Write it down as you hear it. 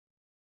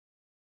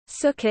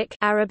Sukuk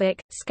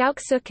Arabic, Skauk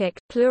Sukuk,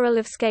 plural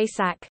of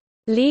skaysak,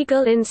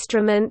 legal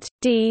instrument,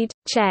 deed,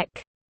 check,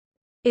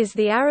 is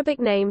the Arabic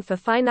name for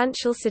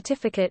financial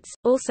certificates,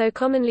 also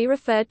commonly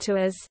referred to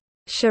as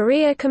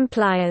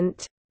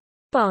Sharia-compliant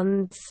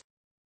bonds.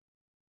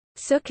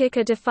 Sukuk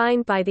are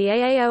defined by the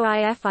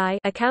AAOIFI,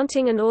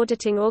 Accounting and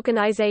Auditing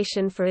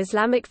Organization for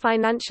Islamic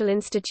Financial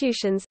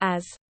Institutions,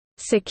 as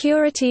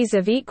securities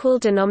of equal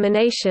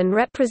denomination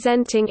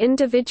representing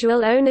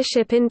individual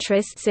ownership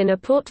interests in a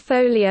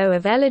portfolio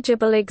of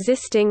eligible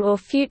existing or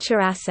future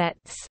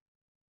assets.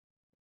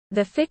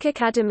 The Fiqh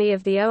Academy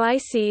of the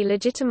OIC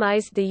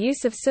legitimized the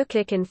use of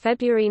sukuk in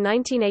February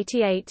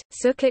 1988.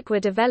 Sukuk were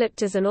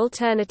developed as an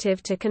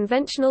alternative to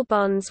conventional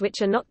bonds,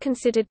 which are not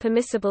considered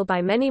permissible by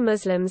many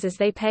Muslims as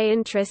they pay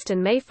interest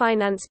and may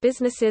finance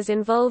businesses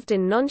involved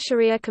in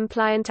non-Sharia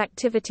compliant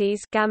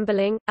activities,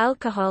 gambling,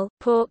 alcohol,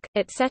 pork,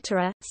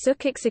 etc.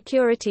 Sukuk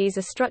securities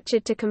are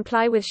structured to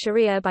comply with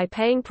Sharia by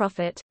paying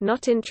profit,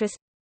 not interest,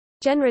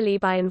 generally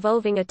by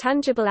involving a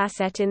tangible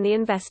asset in the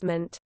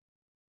investment.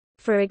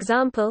 For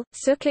example,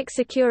 sukuk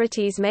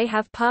securities may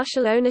have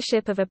partial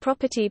ownership of a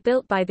property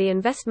built by the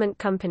investment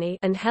company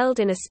and held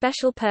in a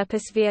special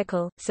purpose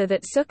vehicle, so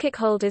that sukuk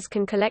holders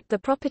can collect the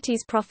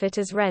property's profit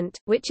as rent,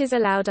 which is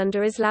allowed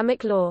under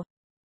Islamic law.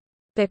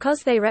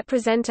 Because they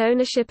represent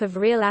ownership of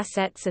real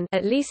assets and,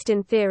 at least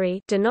in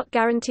theory, do not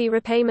guarantee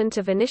repayment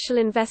of initial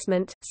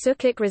investment,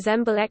 sukuk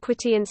resemble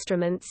equity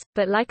instruments,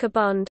 but like a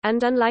bond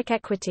and unlike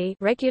equity,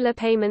 regular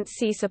payments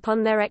cease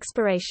upon their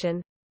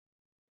expiration.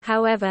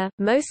 However,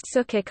 most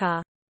sukuk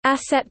are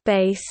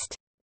asset-based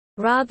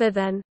rather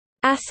than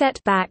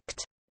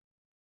asset-backed.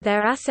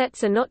 Their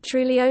assets are not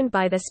truly owned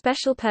by the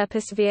special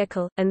purpose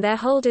vehicle, and their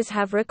holders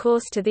have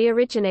recourse to the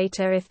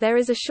originator if there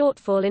is a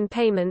shortfall in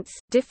payments.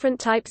 Different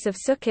types of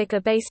sukuk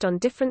are based on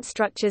different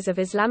structures of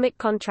Islamic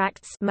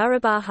contracts: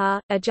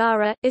 murabaha,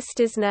 ajara,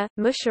 istisna,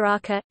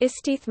 musharaka,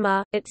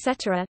 istithmar,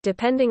 etc.,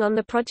 depending on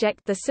the project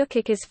the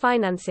sukuk is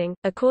financing.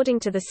 According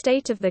to the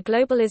State of the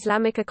Global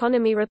Islamic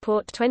Economy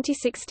Report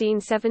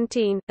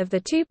 2016-17, of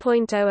the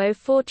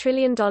 $2.004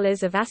 trillion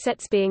of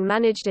assets being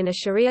managed in a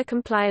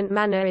Sharia-compliant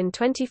manner in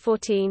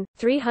 2014,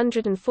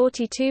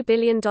 $342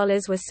 billion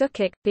were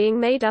sukuk, being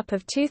made up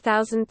of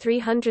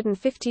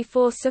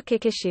 2,354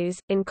 sukuk issues.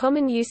 In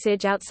common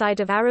usage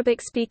outside of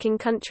Arabic-speaking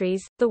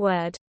countries, the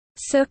word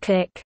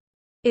sukuk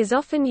is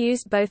often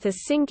used both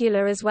as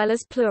singular as well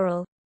as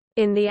plural.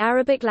 In the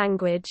Arabic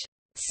language,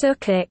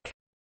 sukuk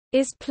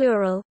is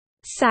plural,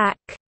 sak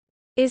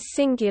is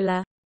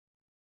singular.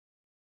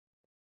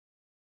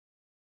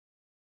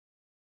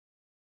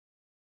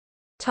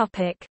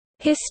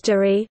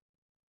 History.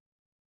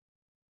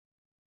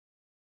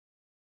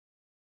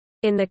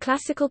 In the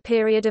classical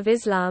period of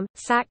Islam,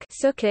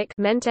 sukuk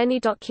meant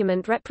any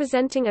document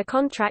representing a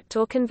contract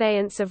or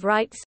conveyance of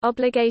rights,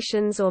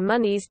 obligations or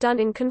monies done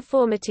in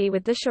conformity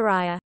with the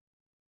Sharia.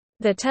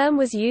 The term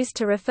was used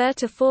to refer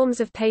to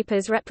forms of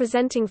papers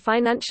representing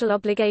financial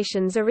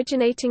obligations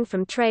originating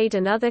from trade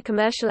and other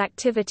commercial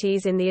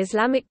activities in the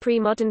Islamic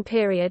pre-modern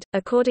period.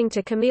 According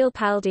to Camille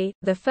Paldi,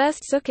 the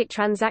first sukuk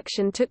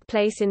transaction took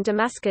place in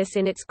Damascus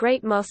in its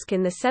Great Mosque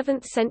in the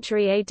 7th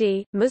century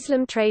AD.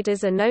 Muslim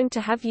traders are known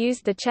to have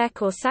used the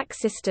check or sak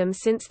system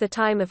since the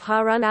time of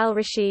Harun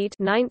al-Rashid,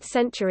 9th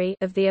century,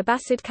 of the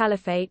Abbasid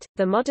Caliphate.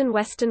 The modern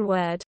Western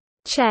word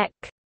check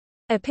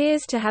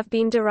appears to have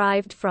been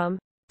derived from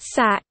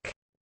sak,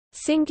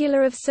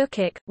 singular of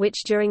sukuk,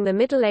 which during the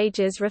Middle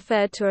Ages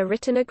referred to a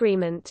written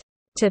agreement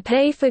to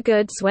pay for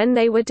goods when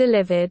they were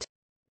delivered,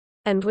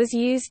 and was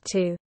used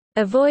to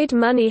avoid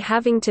money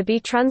having to be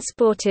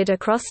transported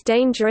across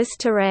dangerous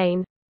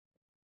terrain.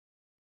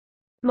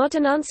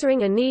 Modern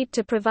answering a need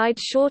to provide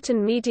short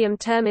and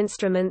medium-term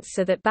instruments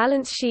so that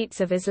balance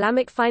sheets of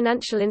Islamic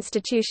financial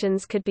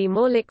institutions could be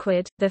more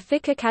liquid. The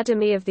Fiqh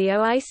Academy of the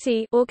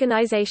OIC,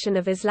 Organization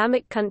of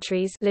Islamic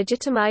Countries,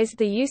 legitimized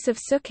the use of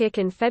sukuk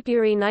in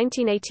February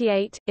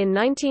 1988. In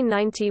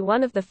 1990,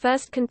 one of the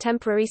first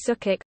contemporary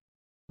sukuk,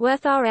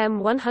 worth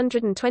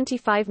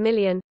 $125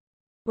 million,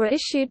 were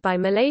issued by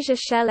Malaysia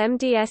Shell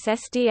MDS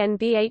SDN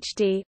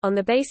BHD, on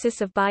the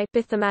basis of Bi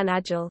Bithaman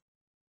Ajal.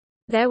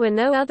 There were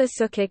no other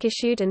sukuk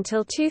issued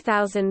until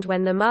 2000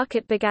 when the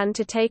market began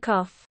to take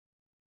off.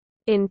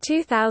 In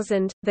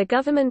 2000, the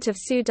government of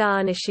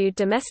Sudan issued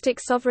domestic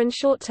sovereign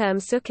short-term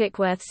sukuk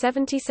worth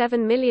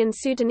 77 million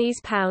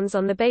Sudanese pounds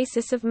on the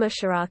basis of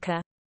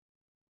musharaka.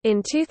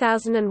 In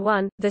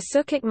 2001, the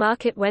sukuk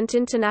market went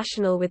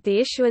international with the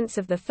issuance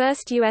of the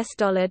first US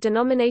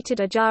dollar-denominated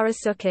ajara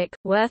sukuk,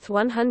 worth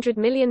 $100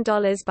 million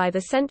by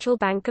the Central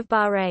Bank of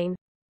Bahrain.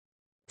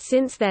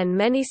 Since then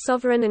many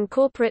sovereign and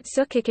corporate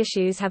sukuk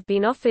issues have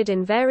been offered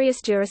in various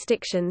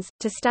jurisdictions.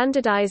 To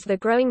standardize the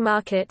growing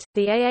market,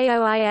 the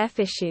AAOIF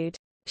issued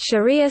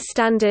Sharia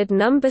Standard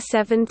No.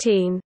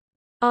 17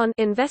 on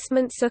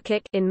investment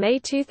sukuk in May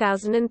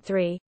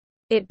 2003.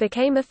 It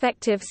became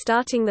effective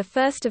starting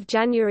 1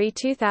 January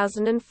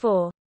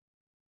 2004.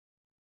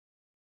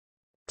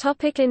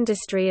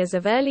 Industry. As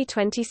of early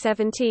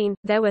 2017,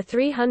 there were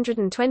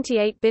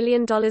 $328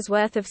 billion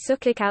worth of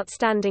sukuk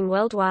outstanding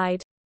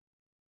worldwide.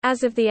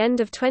 As of the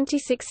end of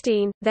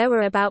 2016, there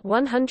were about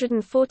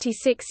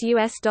 146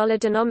 US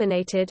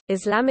dollar-denominated,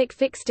 Islamic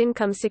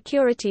fixed-income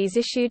securities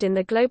issued in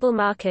the global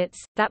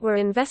markets, that were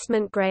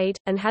investment-grade,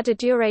 and had a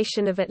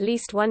duration of at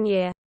least 1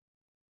 year.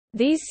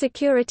 These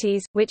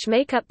securities, which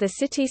make up the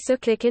Citi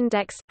Sukuk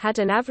Index, had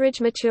an average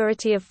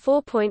maturity of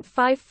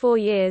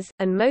 4.54 years,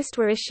 and most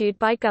were issued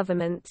by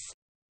governments.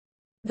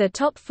 The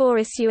top 4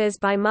 issuers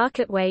by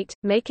market weight,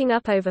 making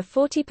up over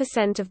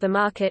 40% of the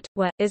market,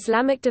 were,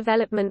 Islamic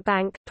Development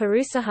Bank,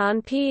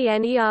 Perusahaan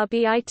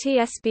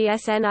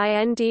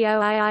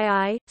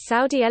Penerbit-SBSNINDOIII,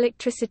 Saudi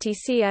Electricity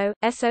Co.,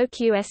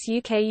 SOQS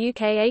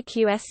UK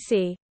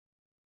AQSC.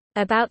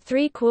 About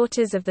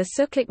 3/4 of the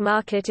Sukuk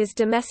market is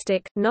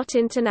domestic, not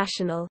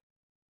international.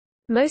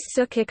 Most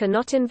Sukuk are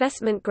not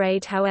investment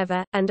grade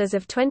however, and as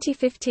of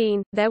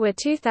 2015, there were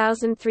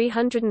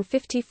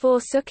 2,354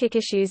 Sukuk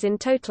issues in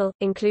total,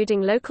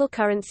 including local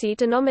currency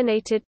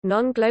denominated,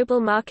 non-global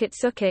market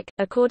Sukuk,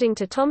 according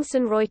to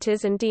Thomson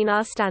Reuters and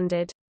Dinar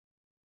Standard.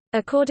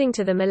 According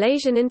to the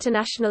Malaysian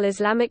International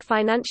Islamic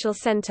Financial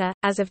Centre,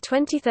 as of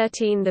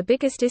 2013 the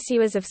biggest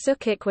issuers of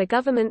Sukuk were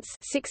governments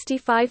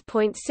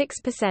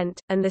 65.6%,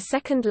 and the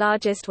second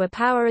largest were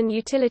power and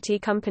utility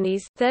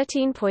companies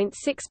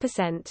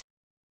 13.6%.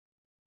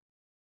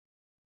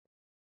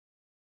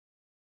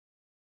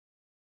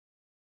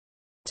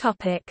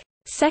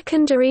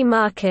 Secondary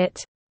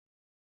market.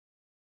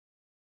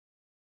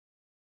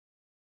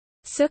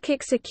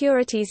 Sukuk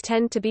securities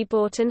tend to be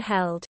bought and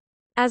held.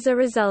 As a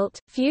result,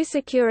 few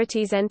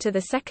securities enter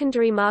the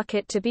secondary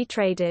market to be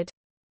traded.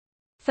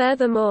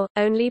 Furthermore,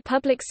 only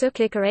public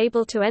Sukuk are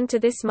able to enter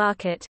this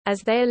market, as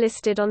they are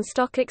listed on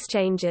stock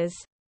exchanges.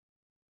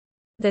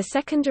 The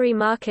secondary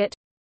market,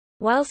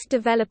 whilst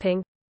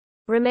developing,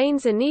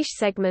 remains a niche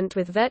segment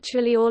with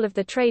virtually all of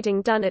the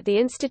trading done at the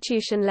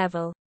institution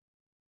level.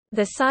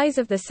 The size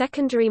of the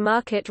secondary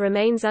market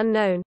remains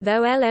unknown,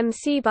 though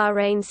LMC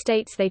Bahrain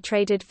states they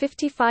traded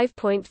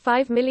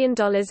 $55.5 million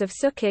of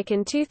Sukuk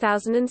in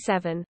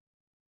 2007.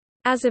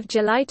 As of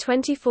July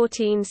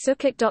 2014,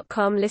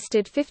 Sukuk.com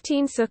listed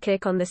 15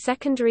 Sukuk on the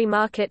secondary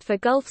market for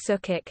Gulf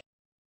Sukuk.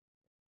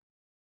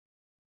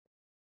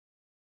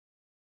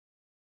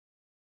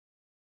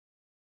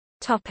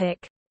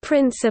 Topic: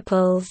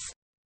 Principles.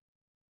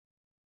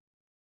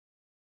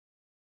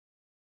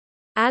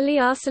 Ali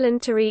Arslan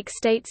Tariq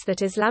states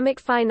that Islamic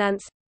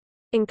finance,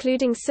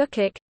 including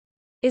Sukuk,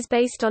 is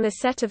based on a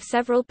set of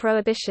several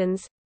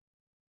prohibitions: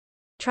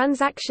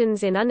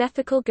 transactions in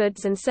unethical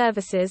goods and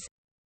services,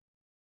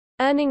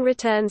 earning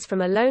returns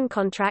from a loan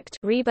contract,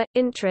 riba,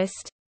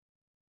 interest,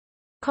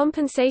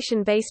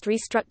 compensation-based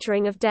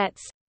restructuring of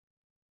debts,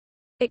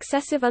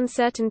 excessive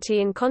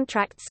uncertainty in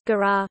contracts,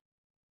 gharar,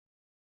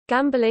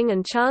 gambling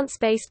and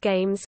chance-based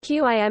games,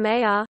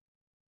 QIMAR,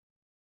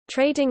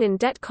 trading in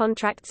debt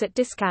contracts at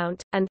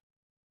discount, and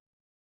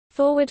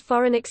forward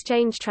foreign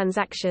exchange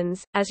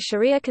transactions. As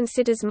Sharia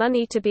considers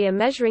money to be a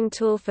measuring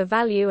tool for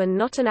value and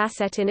not an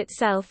asset in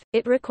itself,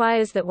 it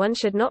requires that one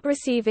should not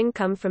receive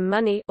income from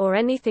money or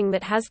anything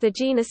that has the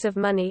genus of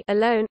money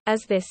alone,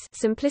 as this,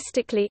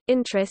 simplistically,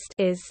 interest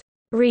is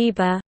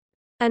riba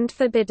and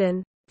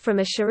forbidden. From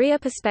a Sharia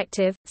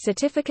perspective,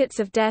 certificates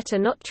of debt are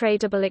not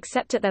tradable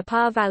except at their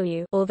par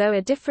value, although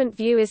a different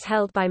view is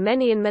held by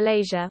many in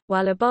Malaysia.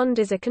 While a bond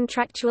is a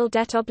contractual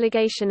debt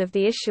obligation of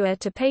the issuer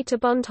to pay to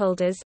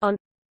bondholders, on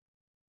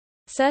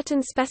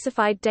certain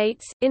specified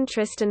dates,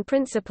 interest and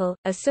principal,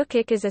 a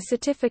sukuk is a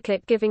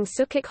certificate giving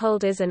sukuk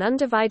holders an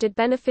undivided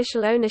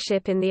beneficial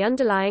ownership in the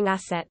underlying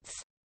assets.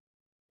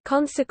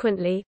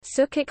 Consequently,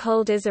 sukuk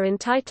holders are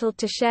entitled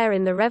to share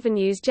in the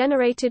revenues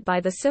generated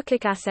by the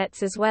sukuk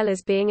assets as well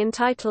as being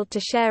entitled to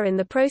share in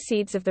the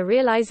proceeds of the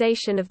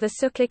realization of the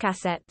sukuk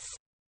assets.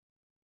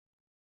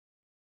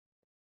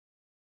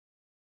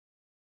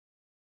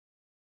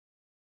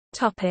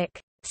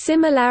 Topic: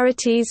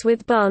 Similarities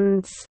with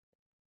bonds.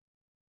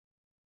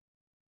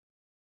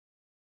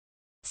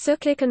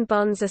 Sukuk and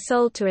bonds are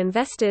sold to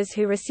investors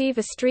who receive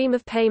a stream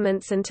of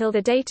payments until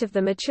the date of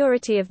the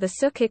maturity of the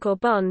sukuk or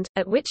bond,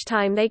 at which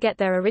time they get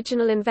their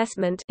original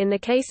investment. In the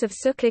case of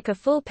sukuk, a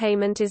full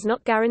payment is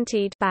not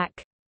guaranteed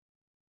back.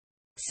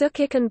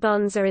 Sukuk and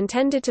bonds are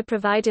intended to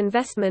provide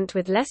investment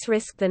with less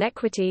risk than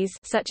equities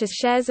such as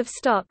shares of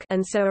stock,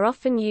 and so are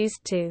often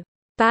used to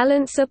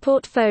balance a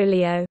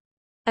portfolio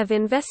of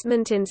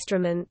investment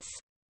instruments.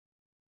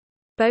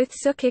 Both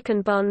sukuk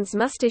and bonds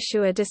must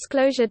issue a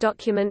disclosure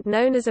document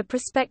known as a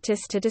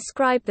prospectus to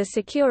describe the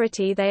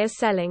security they are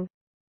selling.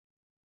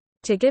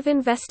 To give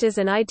investors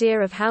an idea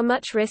of how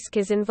much risk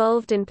is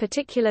involved in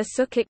particular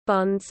sukuk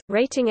bonds,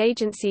 rating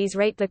agencies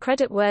rate the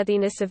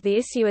creditworthiness of the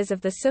issuers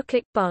of the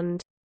sukuk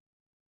bond.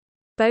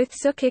 Both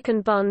sukuk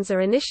and bonds are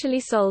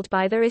initially sold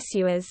by their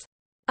issuers.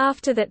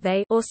 After that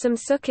they or some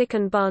sukuk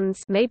and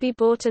bonds may be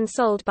bought and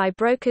sold by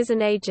brokers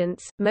and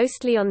agents,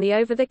 mostly on the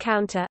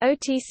over-the-counter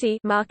 (OTC)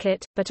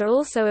 market, but are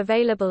also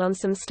available on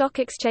some stock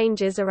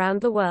exchanges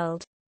around the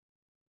world.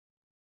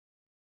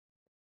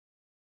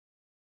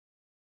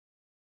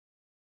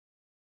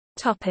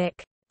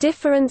 Topic: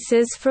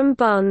 Differences from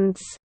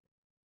bonds.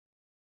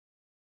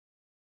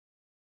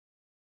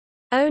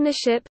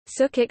 Ownership –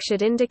 Sukuk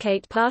should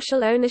indicate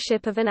partial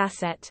ownership of an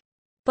asset.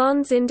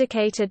 Bonds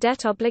indicate a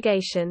debt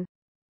obligation.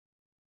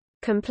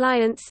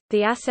 Compliance –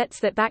 the assets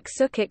that back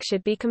Sukuk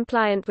should be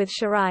compliant with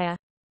Sharia.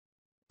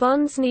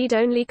 Bonds need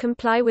only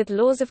comply with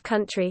laws of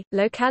country,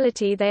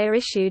 locality they are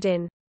issued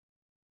in.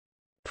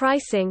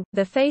 Pricing –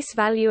 the face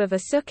value of a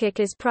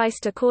Sukuk is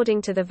priced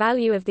according to the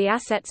value of the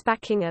assets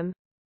backing them.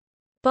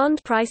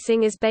 Bond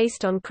pricing is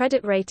based on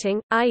credit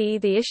rating, i.e.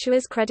 the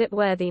issuer's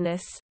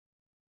creditworthiness.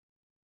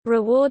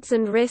 Rewards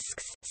and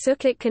risks –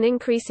 Sukuk can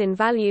increase in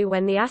value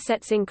when the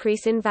assets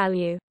increase in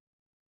value.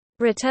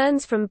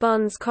 Returns from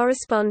bonds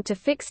correspond to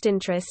fixed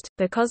interest,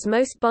 because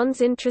most bonds'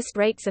 interest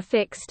rates are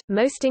fixed,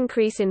 most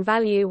increase in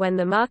value when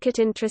the market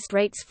interest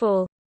rates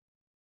fall.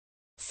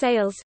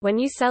 Sales – when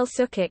you sell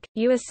Sukuk,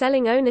 you are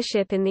selling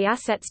ownership in the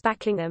assets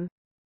backing them.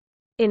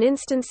 In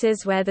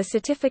instances where the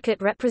certificate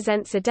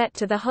represents a debt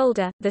to the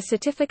holder, the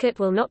certificate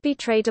will not be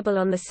tradable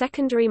on the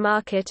secondary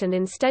market and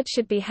instead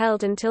should be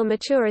held until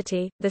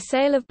maturity. The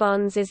sale of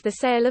bonds is the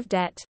sale of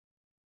debt.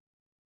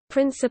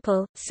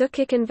 Principal –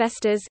 Sukuk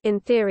investors in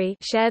theory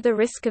share the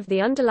risk of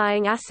the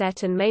underlying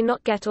asset and may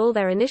not get all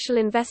their initial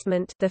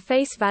investment, the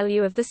face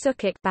value of the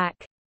Sukuk,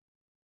 back.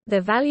 The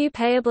value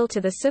payable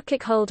to the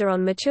Sukuk holder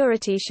on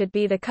maturity should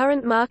be the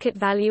current market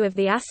value of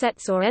the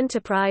assets or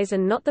enterprise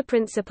and not the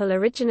principal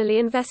originally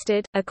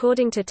invested.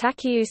 According to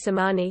Taqi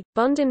Usmani,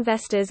 bond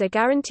investors are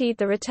guaranteed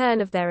the return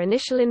of their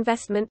initial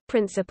investment,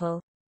 principal.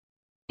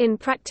 In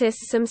practice,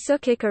 some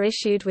Sukuk are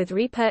issued with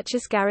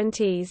repurchase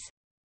guarantees.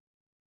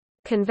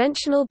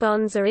 Conventional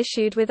bonds are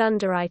issued with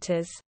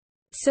underwriters.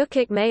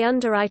 Sukuk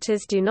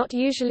underwriters do not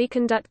usually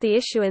conduct the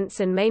issuance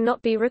and may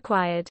not be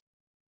required.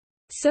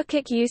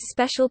 Sukuk use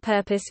special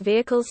purpose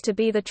vehicles to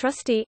be the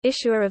trustee,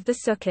 issuer of the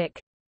Sukuk.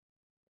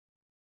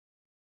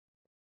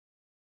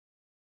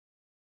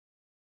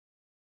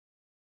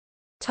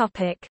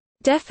 Topic: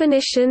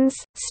 Definitions,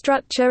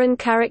 structure and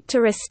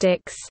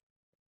characteristics.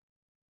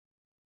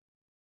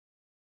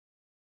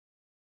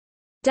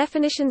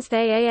 Definitions. The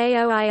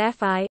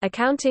AAOIFI,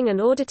 Accounting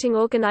and Auditing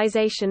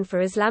Organization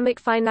for Islamic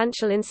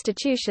Financial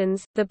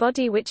Institutions, the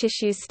body which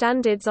issues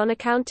standards on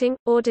accounting,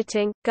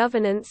 auditing,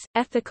 governance,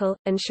 ethical,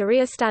 and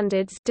Sharia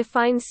standards,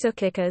 defines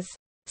Sukuk as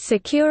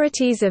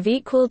securities of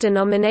equal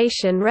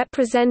denomination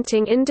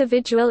representing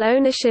individual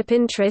ownership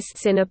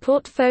interests in a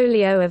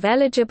portfolio of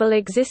eligible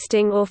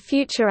existing or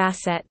future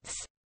assets,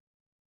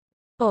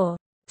 or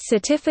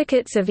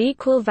certificates of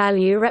equal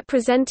value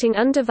representing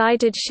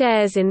undivided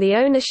shares in the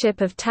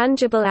ownership of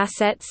tangible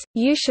assets,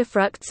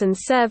 usufructs and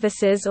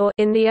services or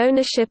in the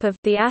ownership of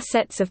the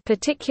assets of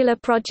particular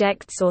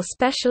projects or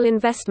special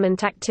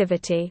investment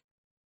activity.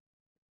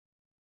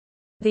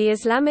 The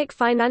Islamic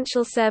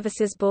Financial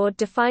Services Board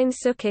defines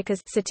Sukuk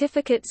as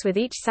certificates with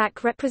each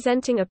SAC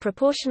representing a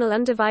proportional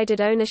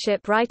undivided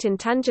ownership right in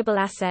tangible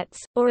assets,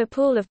 or a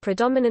pool of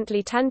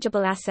predominantly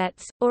tangible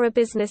assets, or a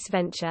business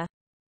venture.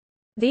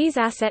 These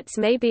assets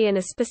may be in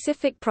a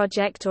specific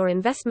project or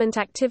investment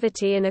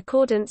activity in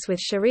accordance with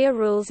Sharia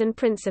rules and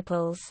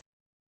principles.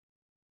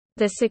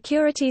 The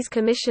Securities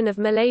Commission of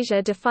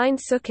Malaysia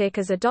defines Sukuk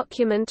as a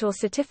document or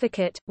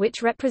certificate,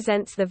 which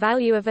represents the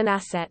value of an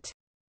asset.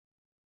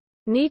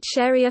 Need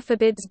Sharia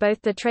forbids both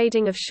the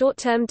trading of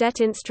short-term debt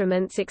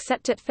instruments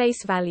except at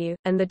face value,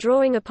 and the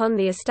drawing upon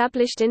the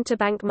established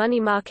interbank money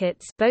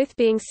markets, both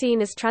being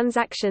seen as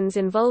transactions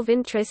involve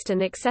interest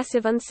and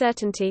excessive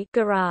uncertainty.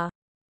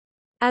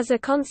 As a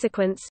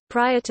consequence,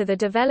 prior to the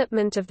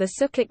development of the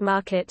Sukuk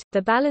market,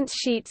 the balance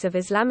sheets of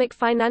Islamic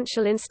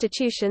financial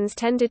institutions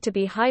tended to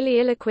be highly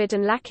illiquid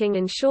and lacking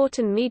in short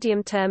and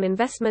medium-term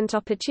investment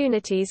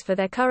opportunities for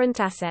their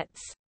current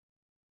assets.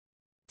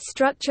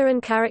 Structure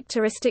and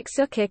characteristic.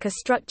 Sukuk are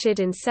structured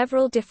in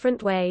several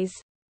different ways.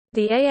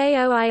 The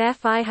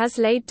AAOIFI has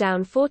laid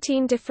down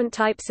 14 different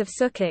types of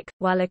Sukuk.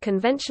 While a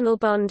conventional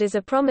bond is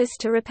a promise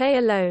to repay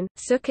a loan,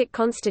 Sukuk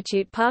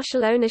constitute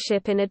partial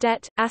ownership in a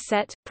debt,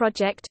 asset,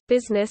 project,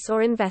 business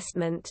or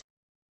investment.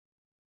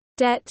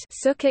 Debt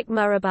Sukuk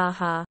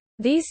murabaha.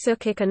 These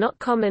Sukuk are not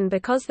common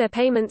because their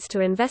payments to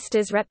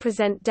investors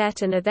represent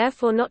debt and are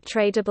therefore not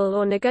tradable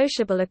or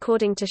negotiable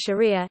according to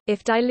Sharia.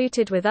 If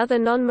diluted with other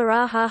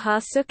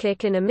non-murabaha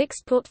Sukuk in a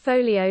mixed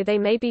portfolio, they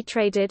may be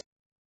traded.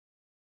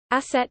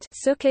 Asset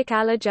Sukuk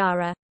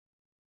al-Ijara.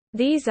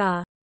 These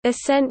are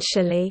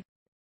essentially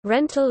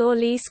rental or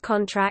lease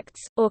contracts,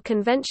 or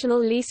conventional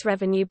lease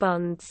revenue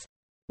bonds.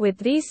 With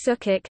these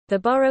Sukuk, the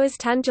borrower's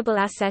tangible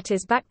asset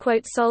is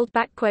 "sold"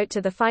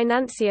 to the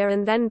financier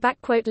and then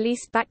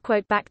 "leased"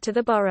 back to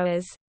the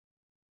borrowers.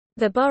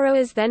 The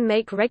borrowers then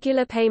make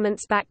regular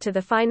payments back to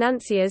the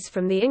financiers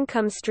from the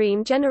income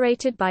stream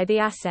generated by the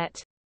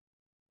asset.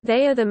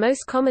 They are the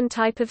most common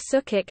type of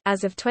Sukuk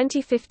as of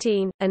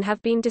 2015, and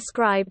have been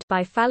described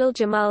by Falal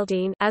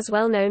Jamaldeen as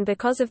well known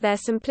because of their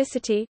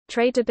simplicity,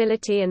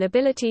 tradability and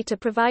ability to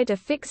provide a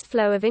fixed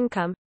flow of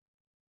income.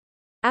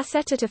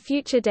 Asset at a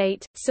future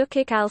date,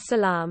 Sukuk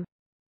al-Salam.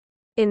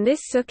 In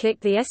this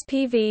Sukuk the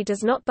SPV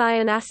does not buy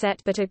an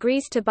asset but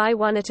agrees to buy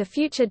one at a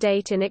future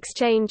date in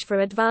exchange for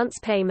advance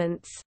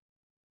payments.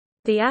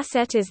 The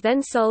asset is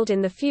then sold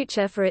in the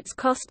future for its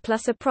cost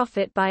plus a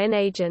profit by an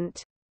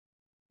agent.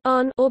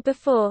 On or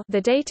before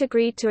the date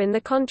agreed to in the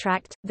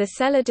contract, the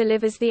seller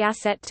delivers the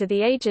asset to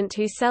the agent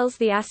who sells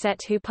the asset,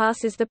 who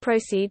passes the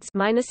proceeds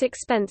minus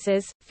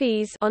expenses,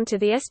 fees onto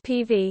the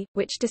SPV,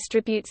 which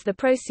distributes the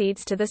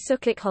proceeds to the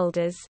sukuk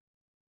holders.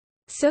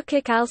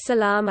 Sukuk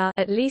al-salam are,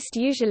 at least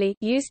usually,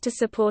 used to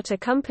support a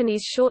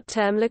company's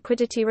short-term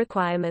liquidity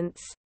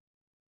requirements.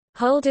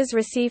 Holders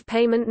receive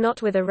payment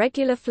not with a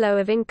regular flow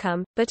of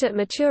income, but at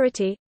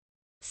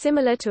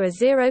maturity—similar to a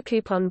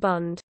zero-coupon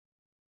bond.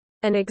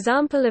 An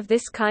example of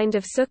this kind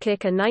of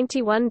sukuk, a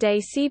 91-day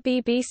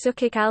CBB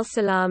Sukuk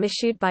al-Salam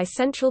issued by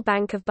Central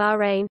Bank of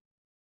Bahrain.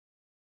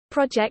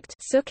 Project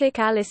Sukuk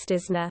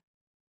al-Istisna.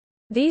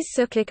 These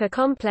sukuk are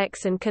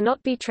complex and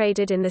cannot be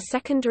traded in the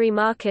secondary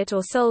market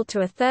or sold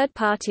to a third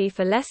party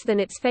for less than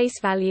its face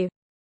value.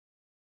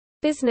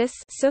 Business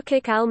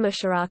Sukuk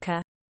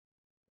al-Musharaka.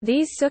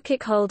 These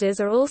sukuk holders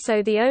are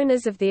also the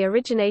owners of the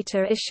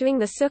originator issuing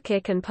the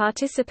sukuk and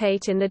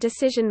participate in the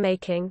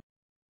decision-making.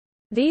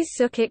 These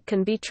sukuk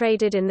can be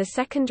traded in the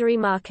secondary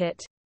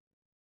market.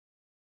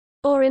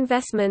 Or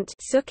investment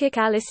Sukuk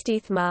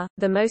al-Istithmar.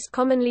 The most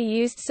commonly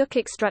used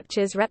sukuk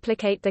structures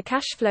replicate the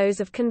cash flows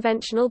of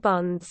conventional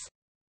bonds.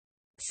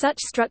 Such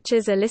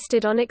structures are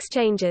listed on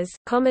exchanges,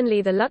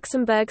 commonly the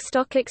Luxembourg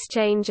Stock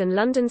Exchange and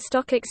London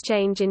Stock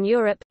Exchange in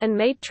Europe, and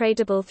made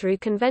tradable through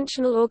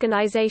conventional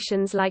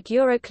organizations like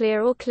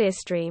Euroclear or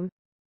Clearstream.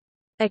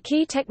 A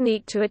key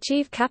technique to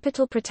achieve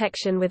capital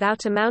protection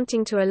without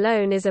amounting to a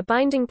loan is a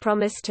binding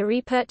promise to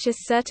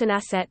repurchase certain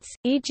assets,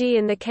 e.g.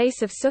 in the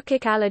case of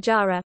Sukuk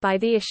al-Ijara, by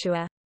the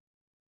issuer.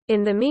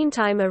 In the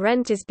meantime, a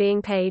rent is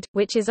being paid,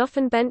 which is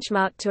often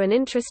benchmarked to an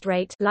interest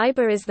rate.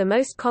 LIBOR is the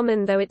most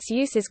common, though its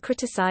use is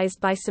criticized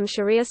by some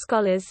Sharia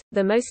scholars.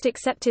 The most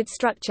accepted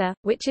structure,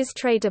 which is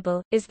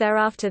tradable, is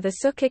thereafter the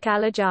Sukuk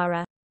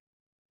al-Ijara.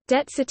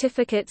 Debt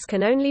certificates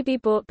can only be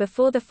bought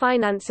before the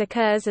finance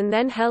occurs and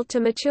then held to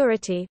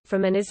maturity,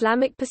 from an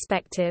Islamic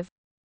perspective.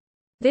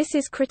 This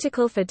is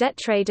critical for debt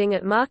trading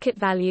at market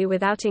value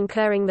without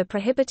incurring the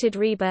prohibited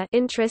riba,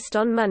 interest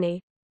on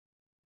money.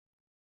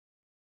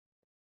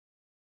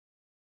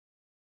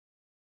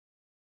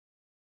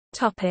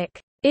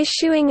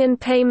 Issuing and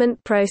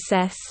payment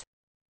process.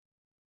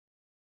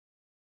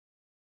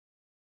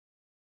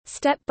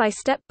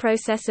 Step-by-step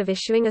process of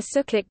issuing a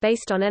sukuk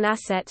based on an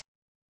asset.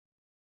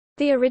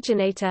 The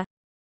originator,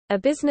 a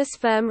business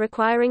firm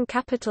requiring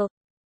capital,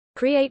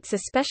 creates a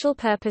special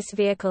purpose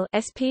vehicle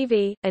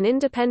 (SPV), an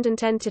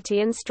independent entity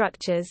and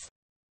structures.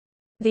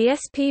 The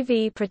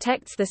SPV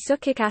protects the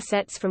sukuk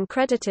assets from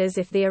creditors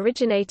if the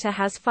originator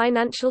has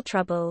financial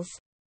troubles.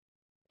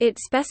 It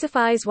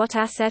specifies what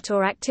asset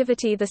or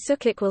activity the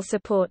sukuk will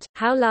support,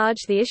 how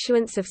large the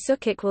issuance of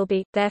sukuk will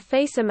be, their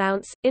face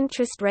amounts,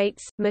 interest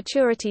rates,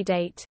 maturity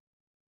date.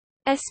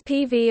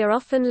 SPV are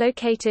often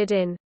located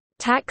in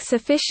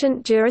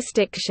tax-efficient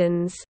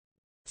jurisdictions,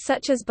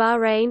 such as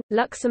Bahrain,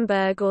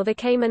 Luxembourg or the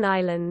Cayman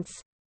Islands.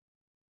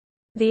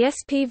 The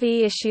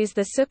SPV issues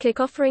the sukuk,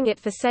 offering it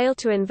for sale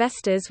to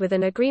investors with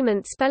an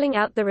agreement spelling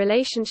out the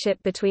relationship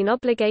between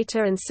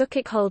obligator and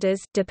sukuk holders.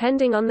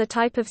 Depending on the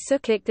type of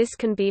sukuk, this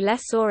can be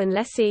lessor and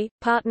lessee,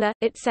 partner,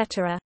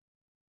 etc.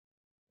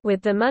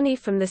 With the money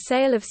from the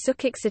sale of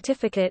sukuk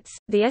certificates,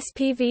 the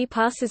SPV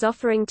passes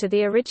offering to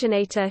the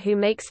originator, who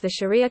makes the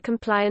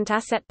Sharia-compliant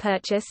asset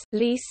purchase,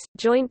 lease,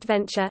 joint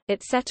venture,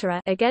 etc.,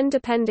 again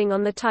depending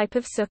on the type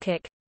of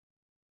sukuk.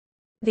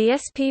 The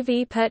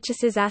SPV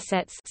purchases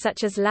assets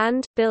such as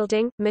land,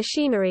 building,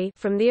 machinery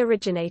from the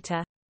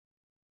originator.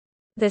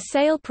 The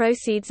sale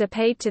proceeds are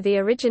paid to the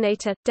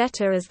originator,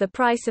 debtor, as the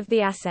price of the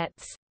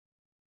assets.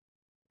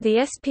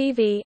 The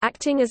SPV,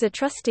 acting as a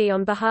trustee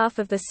on behalf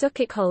of the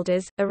sukuk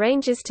holders,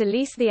 arranges to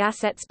lease the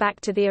assets back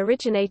to the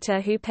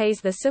originator, who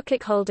pays the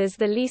sukuk holders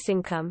the lease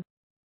income.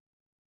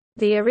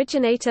 The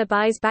originator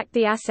buys back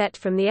the asset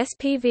from the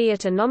SPV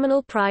at a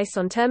nominal price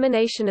on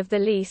termination of the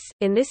lease.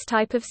 In this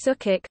type of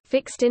sukuk,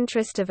 fixed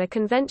interest of a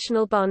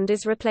conventional bond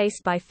is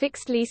replaced by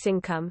fixed lease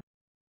income.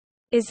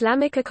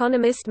 Islamic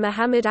economist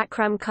Muhammad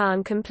Akram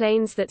Khan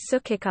complains that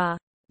sukuk are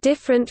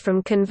different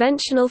from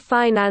conventional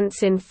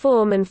finance in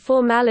form and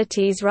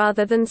formalities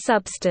rather than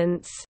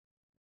substance,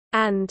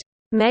 and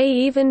may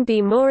even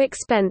be more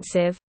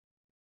expensive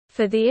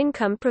for the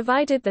income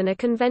provided than a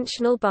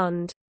conventional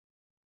bond.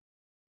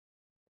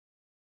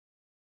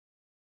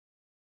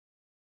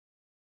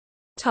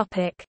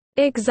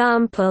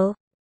 Example.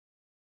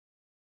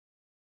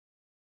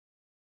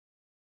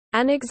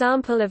 An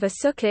example of a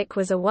sukuk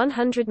was a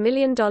 $100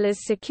 million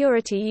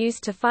security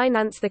used to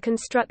finance the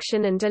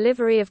construction and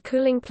delivery of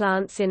cooling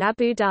plants in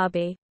Abu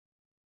Dhabi.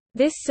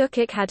 This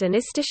sukuk had an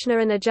Istishna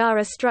and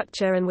Ijara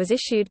structure and was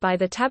issued by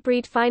the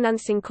Tabreed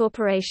Financing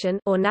Corporation,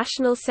 or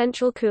National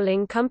Central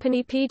Cooling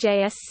Company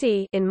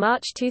 (PJSC), in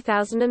March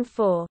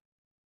 2004.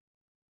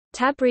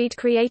 Tabreed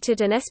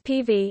created an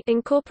SPV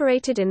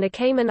incorporated in the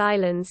Cayman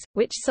Islands,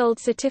 which sold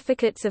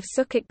certificates of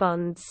sukuk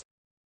bonds.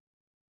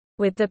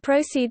 With the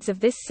proceeds of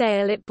this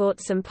sale, it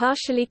bought some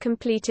partially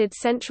completed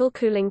central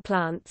cooling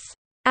plants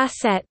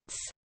assets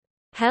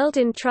held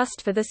in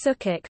trust for the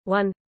Sukuk.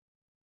 1.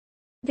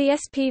 The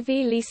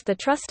SPV leased the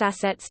trust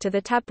assets to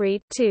the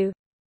Tabreed. 2.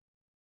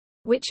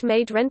 Which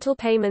made rental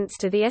payments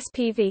to the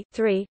SPV.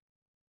 3.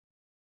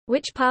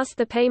 Which passed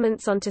the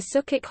payments on to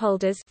Sukuk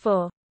holders.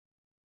 4.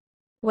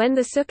 When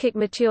the Sukuk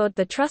matured,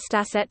 the trust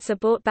assets are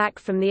bought back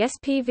from the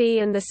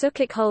SPV and the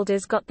Sukuk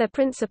holders got their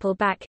principal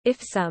back.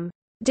 If some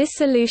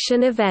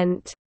dissolution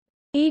event,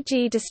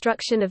 e.g.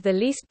 destruction of the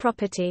leased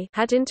property,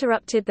 had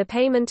interrupted the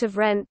payment of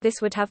rent,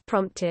 this would have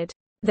prompted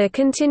the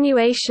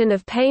continuation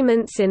of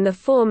payments in the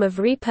form of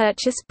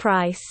repurchase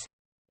price.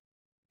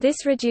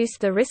 This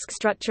reduced the risk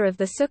structure of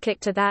the Sukuk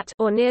to that,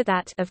 or near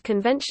that, of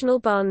conventional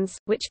bonds,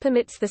 which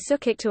permits the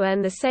Sukuk to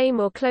earn the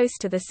same or close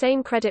to the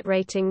same credit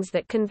ratings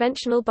that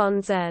conventional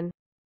bonds earn.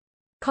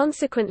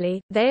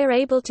 Consequently, they are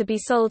able to be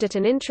sold at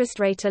an interest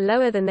rate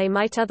lower than they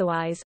might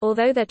otherwise,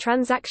 although their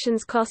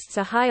transactions costs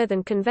are higher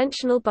than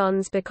conventional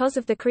bonds because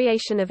of the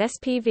creation of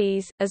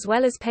SPVs, as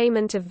well as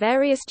payment of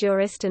various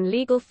jurist and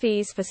legal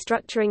fees for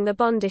structuring the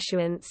bond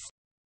issuance.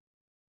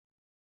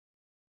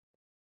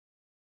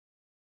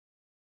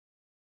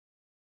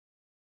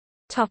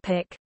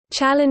 Topic: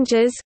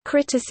 Challenges,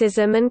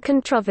 criticism and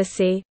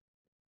controversy.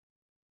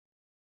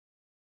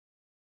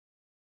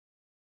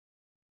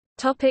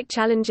 Topic: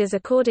 challenges.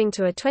 According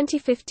to a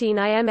 2015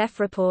 IMF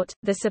report,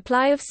 the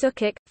supply of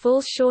Sukuk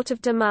falls short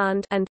of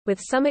demand and, with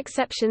some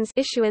exceptions,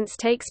 issuance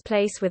takes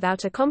place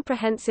without a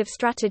comprehensive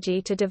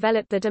strategy to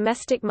develop the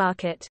domestic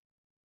market.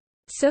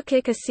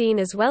 Sukuk are seen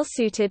as well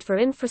suited for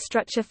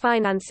infrastructure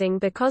financing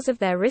because of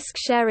their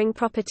risk-sharing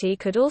property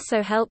could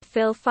also help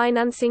fill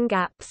financing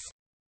gaps.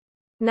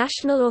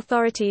 National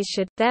authorities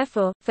should,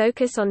 therefore,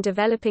 focus on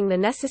developing the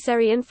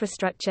necessary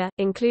infrastructure,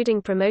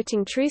 including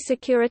promoting true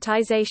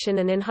securitization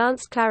and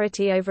enhanced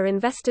clarity over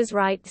investors'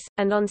 rights,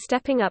 and on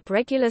stepping up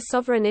regular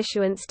sovereign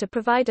issuance to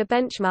provide a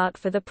benchmark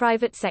for the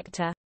private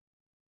sector.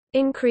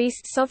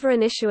 Increased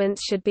sovereign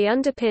issuance should be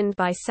underpinned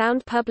by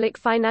sound public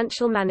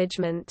financial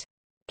management.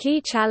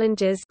 Key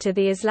challenges to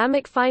the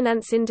Islamic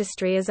finance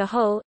industry as a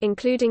whole,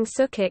 including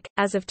Sukuk,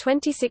 as of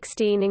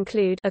 2016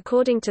 include,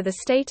 according to the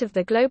State of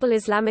the Global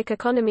Islamic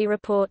Economy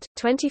Report,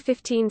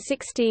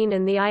 2015-16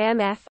 and the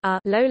IMF, are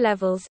low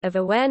levels of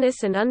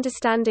awareness and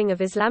understanding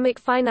of Islamic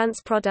finance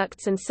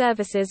products and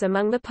services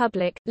among the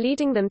public,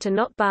 leading them to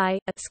not buy,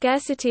 a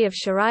scarcity of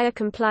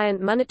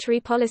Sharia-compliant monetary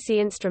policy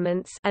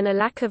instruments, and a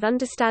lack of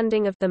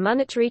understanding of the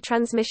monetary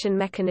transmission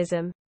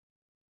mechanism.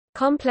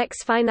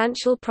 Complex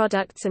financial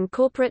products and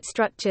corporate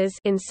structures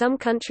in some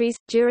countries,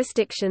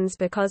 jurisdictions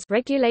because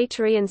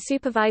regulatory and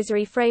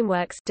supervisory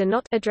frameworks do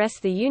not address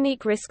the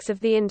unique risks of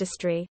the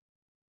industry.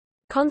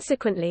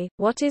 Consequently,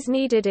 what is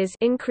needed is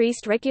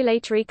increased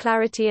regulatory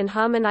clarity and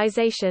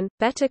harmonization,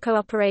 better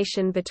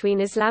cooperation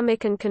between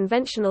Islamic and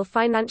conventional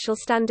financial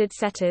standard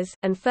setters,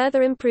 and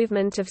further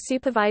improvement of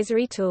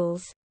supervisory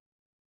tools.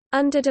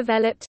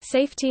 Underdeveloped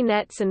safety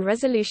nets and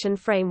resolution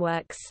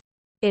frameworks.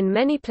 In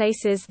many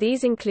places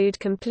these include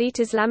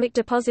complete Islamic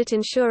deposit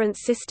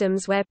insurance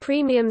systems where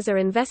premiums are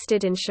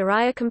invested in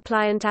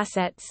Sharia-compliant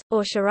assets,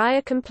 or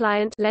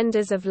Sharia-compliant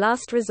lenders of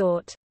last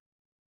resort.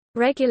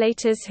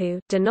 Regulators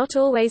who do not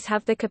always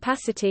have the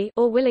capacity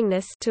or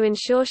willingness to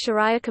ensure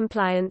Sharia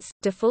compliance,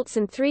 defaults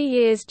in 3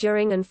 years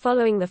during and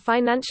following the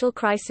financial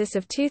crisis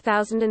of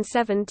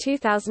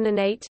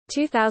 2007-2008,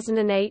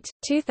 2008,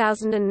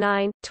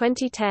 2009,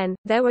 2010,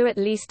 there were at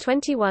least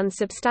 21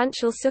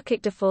 substantial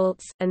Sukuk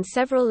defaults, and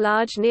several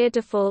large near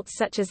defaults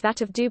such as that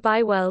of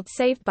Dubai World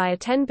saved by a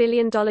 $10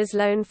 billion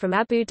loan from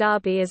Abu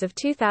Dhabi as of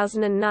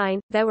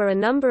 2009. There were a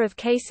number of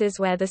cases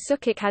where the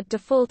Sukuk had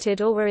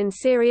defaulted or were in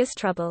serious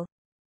trouble.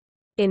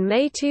 In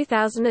May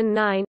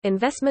 2009,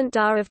 Investment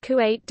Dar of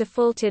Kuwait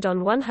defaulted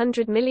on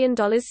 $100 million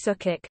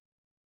Sukuk.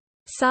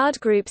 Saad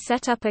Group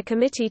set up a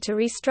committee to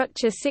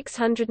restructure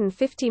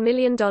 $650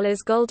 million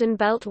Golden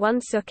Belt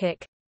 1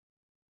 Sukuk.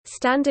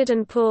 Standard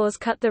 & Poor's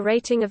cut the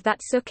rating of that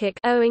Sukuk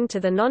owing to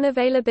the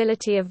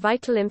non-availability of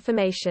vital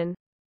information.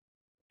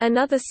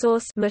 Another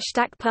source,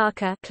 Mushtaq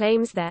Parker,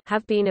 claims there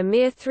have been a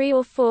mere 3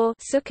 or 4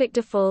 Sukuk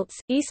defaults.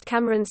 East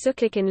Cameron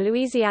Sukuk in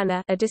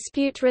Louisiana, a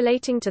dispute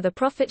relating to the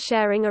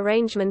profit-sharing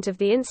arrangement of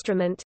the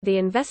instrument, the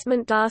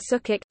Investment Dar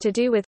Sukuk, to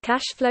do with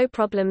cash flow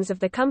problems of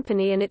the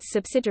company and its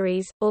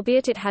subsidiaries,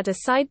 albeit it had a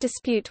side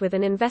dispute with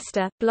an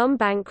investor, Blom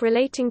Bank,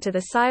 relating to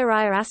the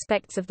Syariah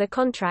aspects of the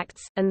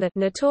contracts, and the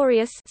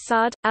notorious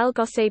Saad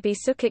Al-Ghossabi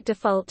Sukuk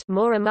default,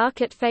 more a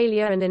market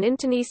failure and an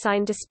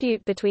internecine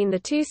dispute between the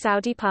two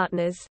Saudi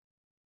partners.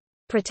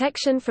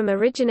 Protection from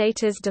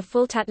originators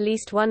default. At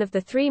least one of the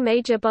 3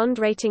 major bond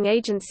rating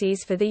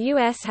agencies for the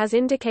U.S. has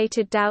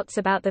indicated doubts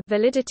about the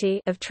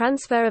validity of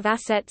transfer of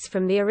assets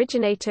from the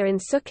originator in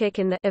Sukuk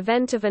in the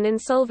event of an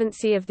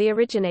insolvency of the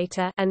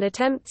originator and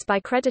attempts by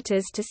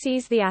creditors to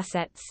seize the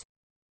assets.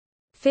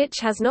 Fitch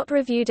has not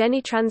reviewed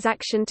any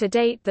transaction to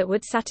date that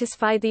would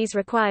satisfy these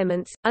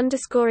requirements.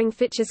 Underscoring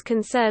Fitch's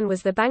concern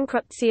was the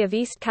bankruptcy of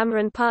East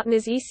Cameron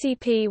Partners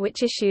ECP,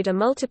 which issued a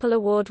multiple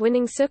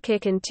award-winning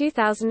Sukuk in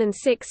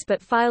 2006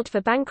 but filed for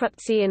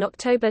bankruptcy in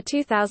October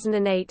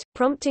 2008,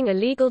 prompting a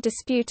legal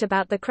dispute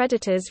about the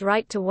creditor's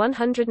right to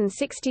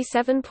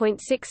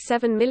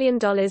 $167.67 million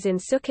in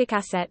Sukuk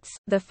assets.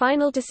 The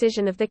final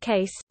decision of the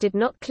case did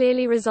not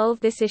clearly resolve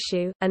this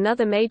issue.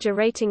 Another major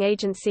rating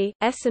agency,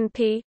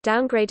 S&P,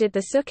 downgraded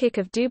the Sukuk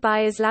of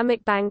Dubai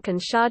Islamic Bank and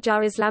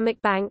Sharjah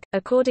Islamic Bank,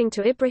 according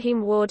to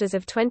Ibrahim Ward as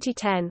of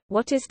 2010.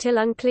 What is still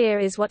unclear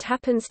is what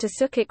happens to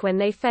Sukuk when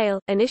they fail,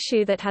 an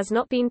issue that has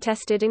not been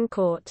tested in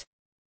court.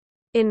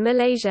 In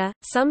Malaysia,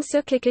 some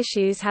Sukuk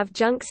issues have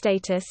junk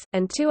status,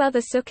 and 2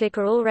 other Sukuk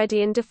are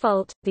already in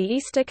default, the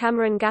Easter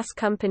Cameron Gas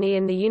Company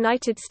in the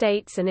United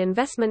States and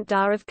Investment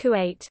Dar of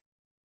Kuwait.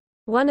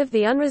 One of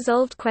the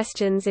unresolved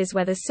questions is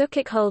whether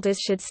Sukuk holders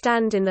should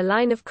stand in the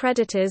line of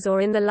creditors or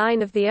in the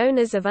line of the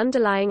owners of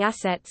underlying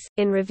assets.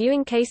 In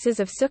reviewing cases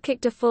of Sukuk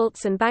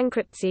defaults and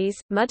bankruptcies,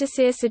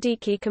 Mudassir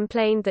Siddiqui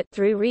complained that,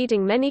 through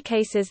reading many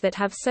cases that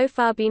have so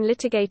far been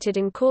litigated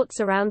in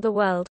courts around the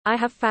world, I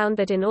have found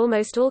that in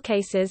almost all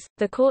cases,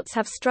 the courts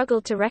have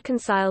struggled to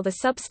reconcile the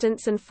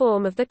substance and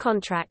form of the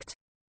contract.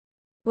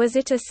 Was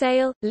it a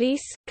sale,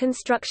 lease,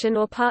 construction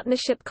or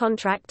partnership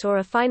contract or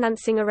a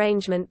financing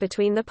arrangement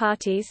between the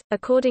parties?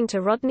 According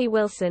to Rodney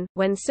Wilson,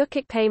 when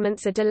Sukuk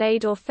payments are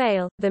delayed or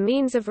fail, the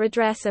means of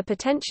redress are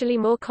potentially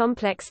more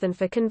complex than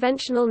for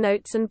conventional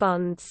notes and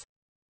bonds.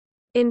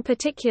 In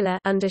particular,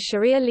 under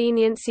Sharia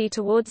leniency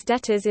towards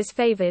debtors is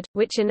favored,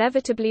 which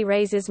inevitably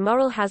raises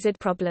moral hazard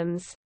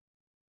problems.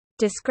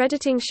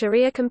 Discrediting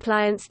Sharia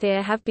compliance,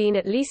 there have been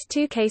at least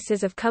 2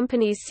 cases of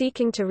companies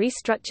seeking to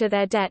restructure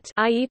their debt,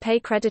 i.e. pay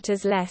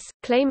creditors less,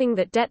 claiming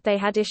that debt they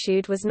had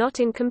issued was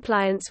not in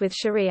compliance with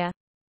Sharia.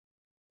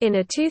 In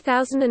a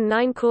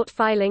 2009 court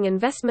filing,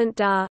 Investment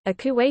Dar, a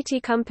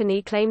Kuwaiti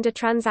company, claimed a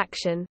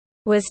transaction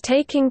was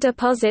taking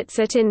deposits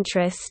at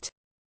interest.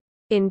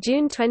 In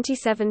June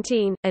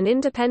 2017, an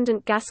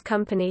independent gas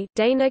company,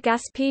 Dana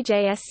Gas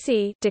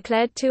PJSC,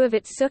 declared 2 of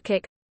its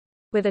Sukuk,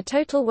 with a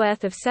total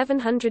worth of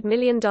 $700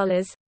 million,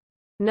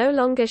 no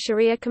longer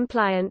Sharia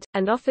compliant,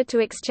 and offered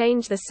to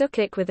exchange the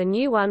Sukuk with a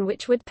new one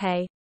which would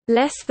pay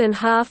less than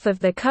half of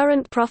the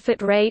current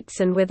profit rates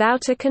and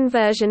without a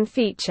conversion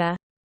feature.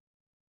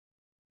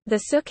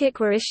 The Sukuk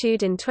were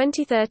issued in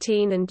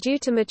 2013 and due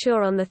to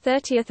mature on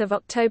 30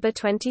 October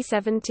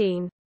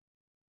 2017.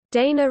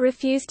 Dana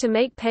refused to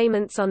make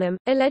payments on them,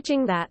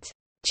 alleging that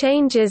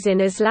changes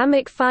in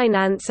Islamic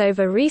finance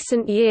over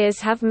recent years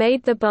have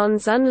made the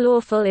bonds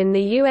unlawful in the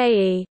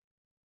UAE.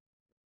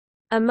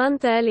 A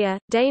month earlier,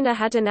 Dana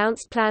had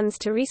announced plans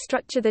to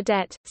restructure the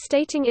debt,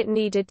 stating it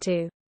needed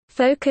to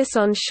focus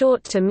on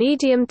short to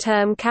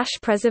medium-term cash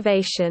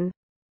preservation.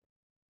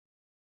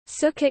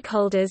 Sukuk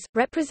holders,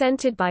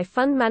 represented by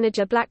fund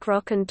manager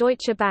BlackRock and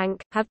Deutsche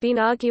Bank, have been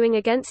arguing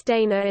against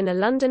Dana in a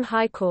London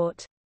High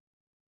Court.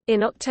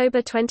 In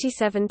October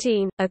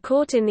 2017, a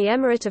court in the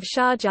Emirate of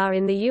Sharjah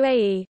in the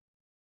UAE,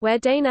 where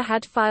Dana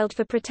had filed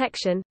for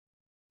protection,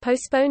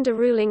 postponed a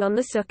ruling on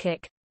the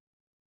Sukuk.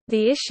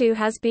 The issue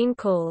has been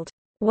called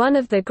one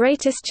of the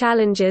greatest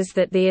challenges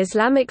that the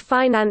Islamic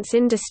finance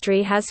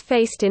industry has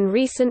faced in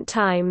recent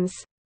times.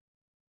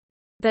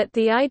 But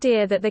the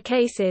idea that the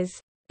case is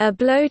a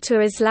blow to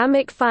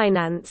Islamic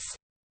finance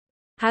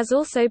has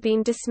also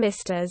been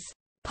dismissed as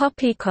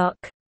poppycock.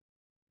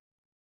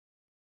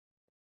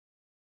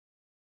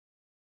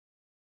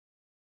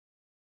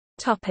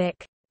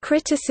 Topic: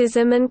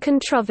 Criticism and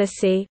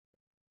controversy.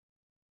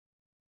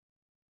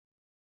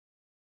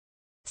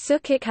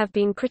 Sukuk have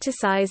been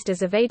criticized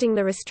as evading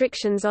the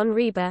restrictions on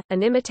riba,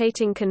 and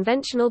imitating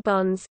conventional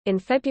bonds. In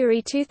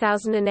February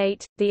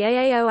 2008, the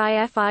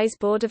AAOIFI's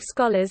Board of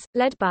Scholars,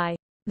 led by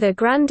the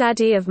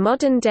granddaddy of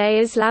modern-day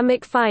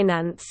Islamic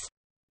finance,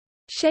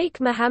 Sheikh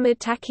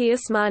Mohammed Taqi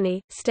Usmani,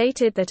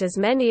 stated that as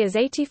many as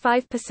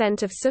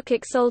 85% of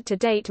Sukuk sold to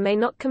date may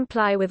not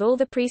comply with all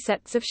the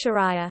precepts of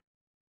Sharia.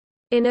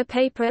 In a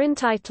paper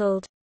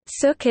entitled,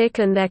 Sukuk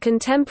and Their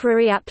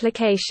Contemporary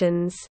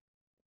Applications,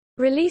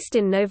 released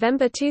in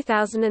November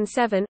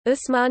 2007,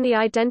 Usmani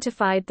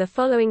identified the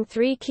following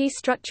 3 key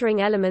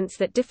structuring elements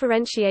that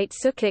differentiate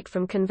Sukuk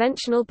from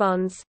conventional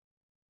bonds.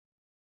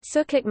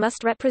 Sukuk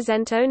must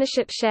represent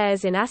ownership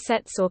shares in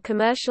assets or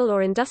commercial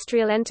or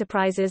industrial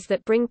enterprises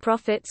that bring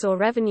profits or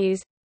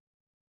revenues.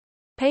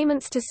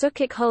 Payments to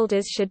Sukuk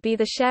holders should be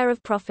the share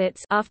of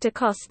profits after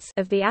costs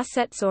of the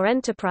assets or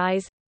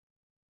enterprise.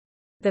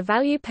 The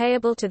value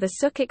payable to the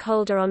Sukuk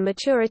holder on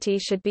maturity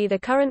should be the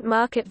current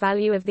market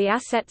value of the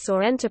assets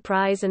or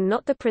enterprise and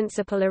not the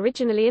principal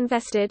originally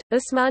invested.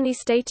 Usmani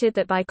stated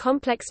that by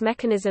complex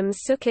mechanisms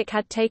Sukuk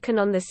had taken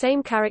on the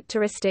same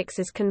characteristics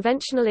as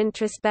conventional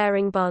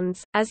interest-bearing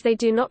bonds, as they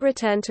do not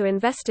return to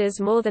investors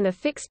more than a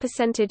fixed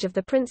percentage of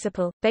the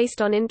principal,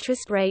 based on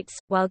interest rates,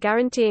 while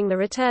guaranteeing the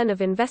return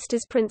of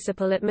investors'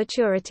 principal at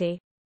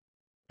maturity.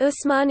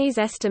 Usmanis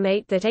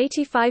estimate that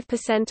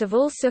 85% of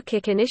all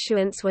Sukuk in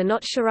issuance were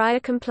not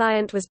Sharia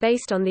compliant was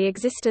based on the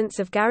existence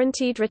of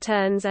guaranteed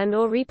returns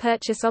and/or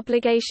repurchase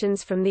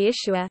obligations from the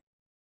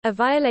issuer—a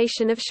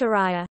violation of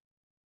Sharia.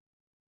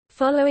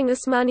 Following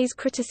Usmani's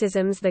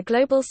criticisms, the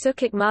global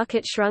Sukuk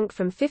market shrunk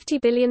from $50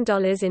 billion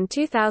in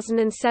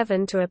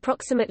 2007 to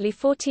approximately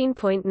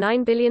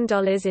 $14.9 billion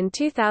in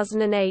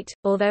 2008,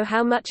 although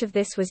how much of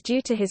this was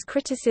due to his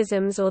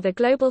criticisms or the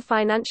global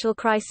financial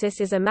crisis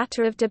is a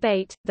matter of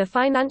debate. The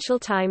Financial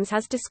Times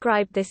has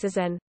described this as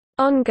an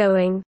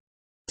ongoing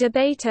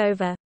debate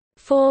over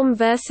form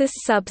versus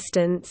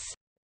substance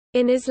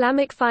in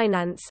Islamic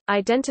finance,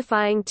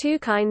 identifying two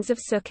kinds of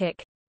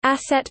Sukuk: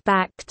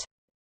 asset-backed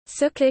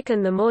Sukuk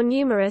and the more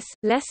numerous,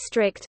 less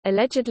strict,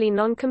 allegedly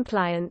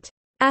non-compliant,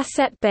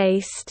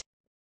 asset-based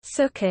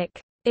Sukuk.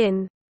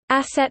 In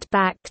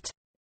asset-backed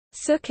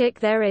Sukuk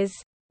there is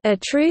a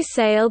true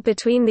sale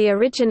between the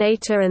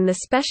originator and the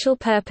special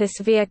purpose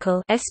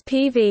vehicle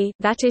 (SPV)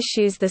 that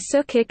issues the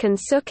Sukuk, and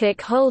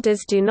Sukuk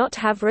holders do not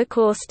have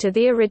recourse to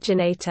the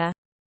originator.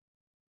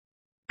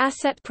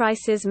 Asset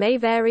prices may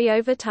vary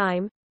over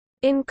time.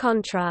 In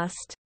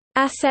contrast,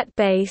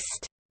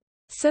 asset-based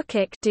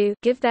Sukuk do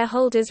give their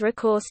holders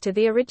recourse to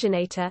the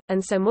originator,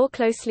 and so more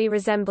closely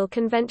resemble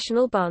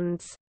conventional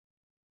bonds.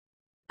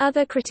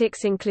 Other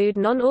critics include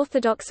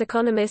non-orthodox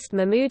economist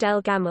Mahmoud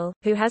El-Gamal,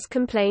 who has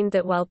complained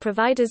that while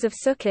providers of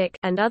Sukuk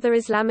and other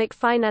Islamic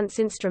finance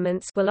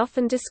instruments will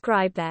often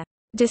describe their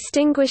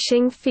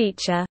distinguishing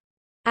feature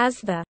as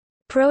the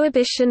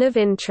prohibition of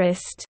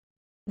interest,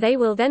 they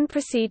will then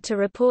proceed to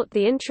report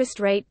the interest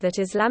rate that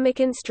Islamic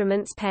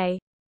instruments pay.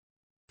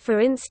 For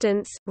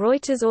instance,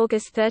 Reuters'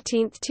 August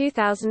 13,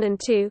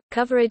 2002,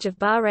 coverage of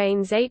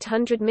Bahrain's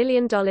 $800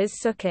 million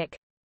Sukuk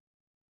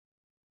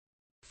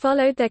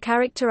followed their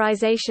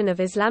characterization of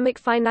Islamic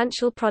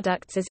financial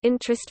products as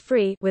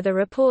interest-free, with a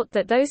report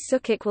that those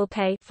Sukuk will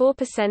pay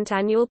 4%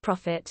 annual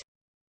profit.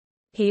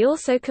 He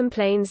also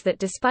complains that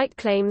despite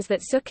claims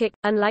that Sukuk,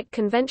 unlike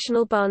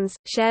conventional bonds,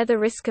 share the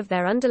risk of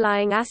their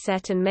underlying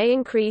asset and may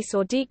increase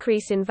or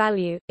decrease in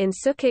value, in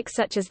Sukuk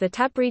such as the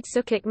Tabreed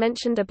Sukuk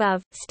mentioned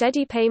above,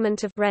 steady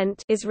payment of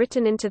rent is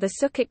written into the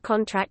Sukuk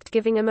contract,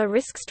 giving them a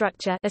risk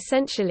structure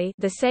essentially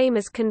the same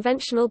as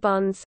conventional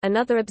bonds.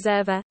 Another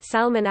observer,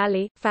 Salman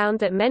Ali, found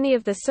that many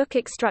of the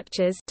Sukuk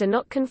structures do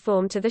not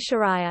conform to the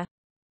Sharia.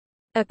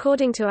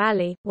 According to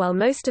Ali, while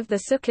most of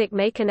the Sukuk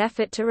make an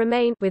effort to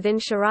remain within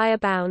Sharia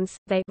bounds,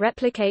 they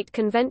replicate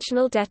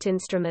conventional debt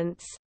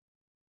instruments.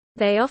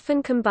 They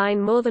often combine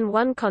more than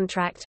one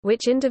contract,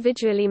 which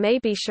individually may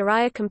be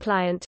Sharia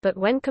compliant, but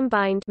when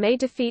combined may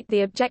defeat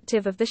the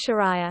objective of the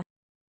Sharia.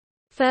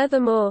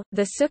 Furthermore,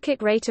 the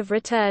Sukuk rate of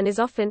return is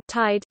often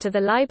tied to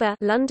the LIBOR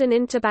London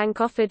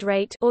Interbank Offered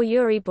Rate or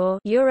Euribor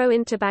Euro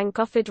Interbank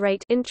Offered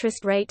Rate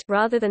interest rate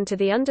rather than to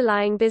the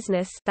underlying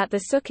business that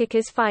the Sukuk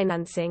is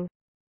financing.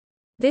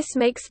 This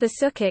makes the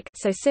Sukuk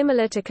so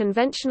similar to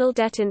conventional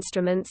debt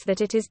instruments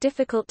that it is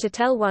difficult to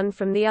tell one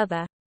from the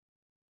other.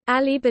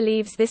 Ali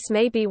believes this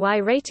may be why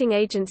rating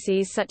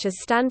agencies such as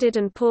Standard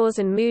 & Poor's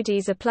and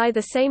Moody's apply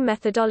the same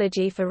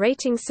methodology for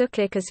rating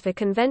Sukuk as for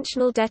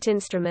conventional debt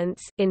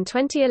instruments. In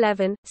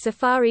 2011,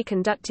 Safari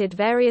conducted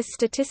various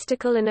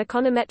statistical and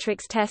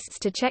econometrics tests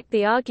to check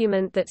the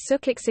argument that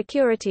Sukuk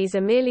securities are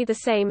merely the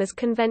same as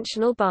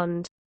conventional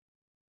bond.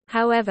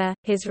 However,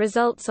 his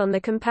results on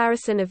the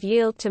comparison of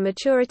yield to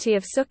maturity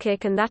of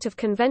Sukuk and that of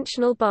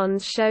conventional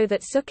bonds show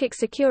that Sukuk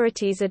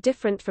securities are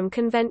different from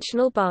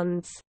conventional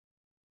bonds.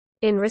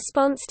 In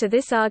response to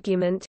this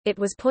argument, it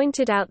was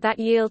pointed out that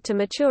yield to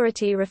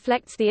maturity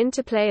reflects the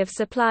interplay of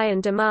supply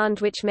and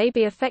demand, which may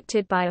be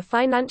affected by a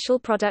financial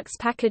product's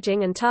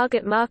packaging and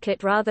target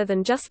market rather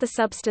than just the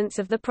substance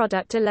of the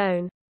product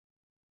alone.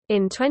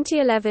 In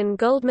 2011,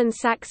 Goldman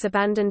Sachs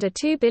abandoned a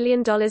 $2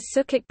 billion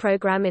Sukuk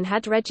program it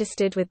had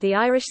registered with the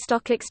Irish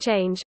Stock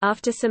Exchange,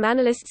 after some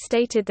analysts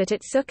stated that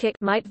its Sukuk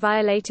might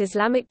violate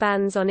Islamic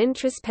bans on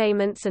interest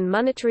payments and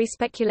monetary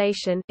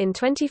speculation. In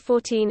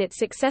 2014, it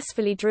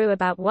successfully drew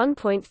about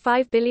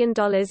 $1.5 billion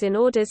in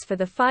orders for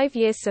the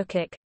 5-year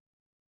Sukuk.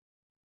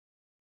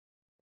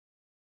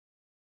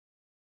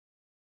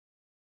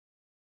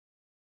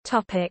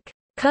 Topic: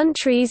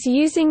 Countries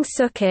using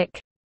Sukuk.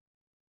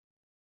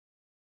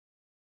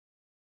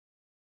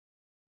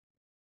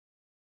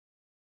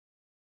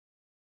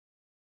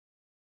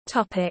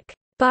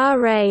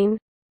 Bahrain.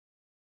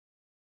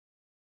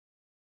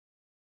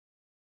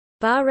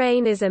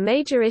 Bahrain is a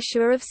major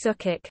issuer of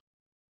Sukuk.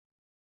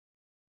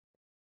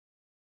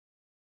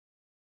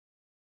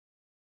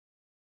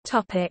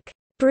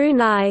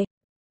 Brunei.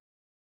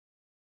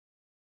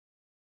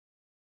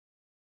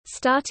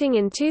 Starting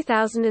in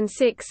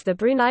 2006, the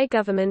Brunei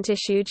government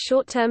issued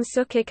short-term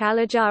Sukuk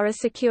al-Ijara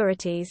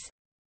securities.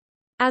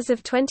 As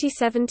of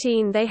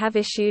 2017, they have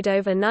issued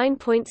over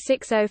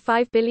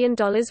 $9.605 billion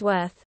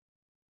worth.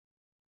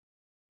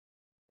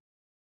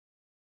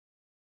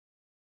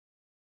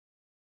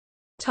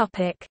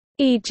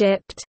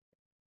 Egypt.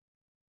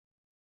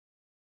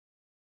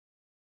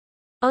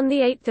 On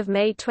 8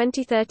 May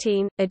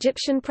 2013,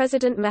 Egyptian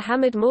President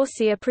Mohamed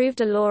Morsi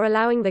approved a law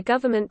allowing the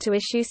government to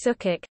issue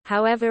sukuk,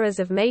 however as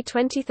of May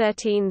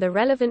 2013 the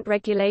relevant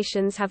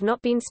regulations have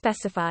not been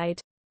specified.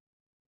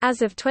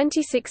 As of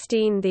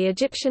 2016 the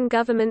Egyptian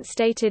government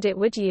stated it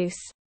would use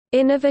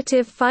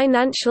innovative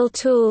financial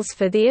tools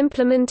for the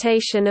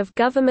implementation of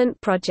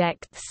government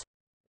projects,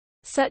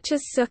 such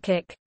as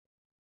sukuk.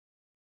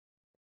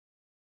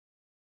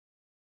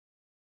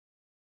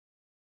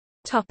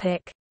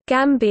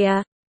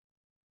 Gambia.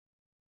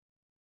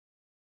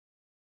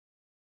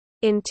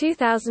 In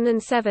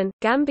 2007,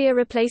 Gambia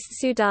replaced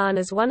Sudan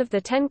as one of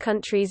the 10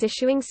 countries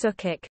issuing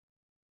sukuk.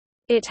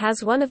 It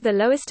has one of the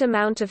lowest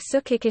amount of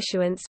sukuk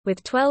issuance,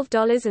 with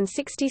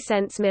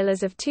 $12.60 mil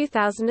as of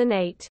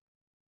 2008.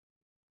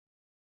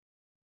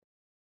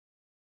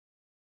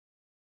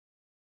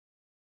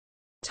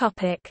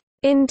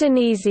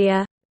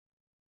 Indonesia.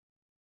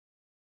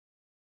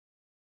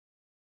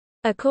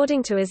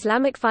 According to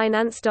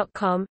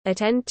IslamicFinance.com,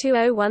 at end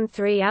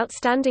 2013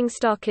 outstanding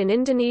stock in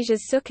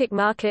Indonesia's sukuk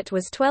market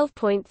was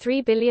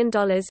 $12.3 billion,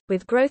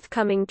 with growth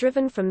coming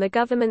driven from the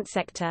government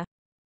sector.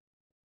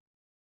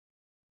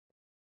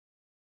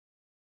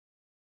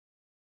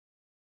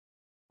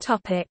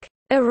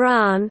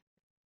 Iran.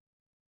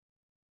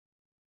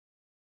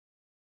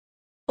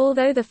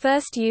 Although the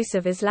first use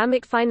of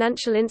Islamic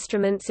financial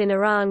instruments in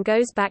Iran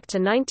goes back to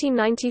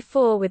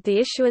 1994 with the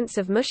issuance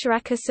of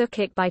Musharaka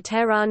Sukuk by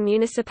Tehran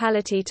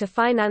municipality to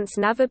finance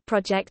Navab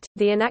project,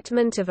 the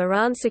enactment of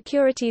Iran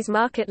securities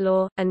market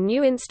law, and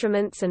new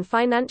instruments and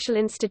financial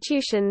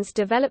institutions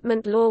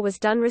development law was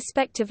done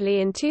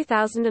respectively in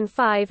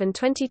 2005 and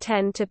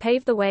 2010 to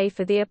pave the way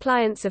for the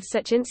appliance of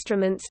such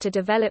instruments to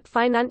develop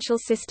financial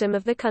system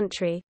of the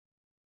country.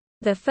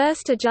 The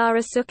first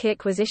Ijara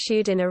Sukuk was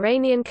issued in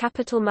Iranian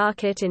capital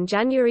market in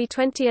January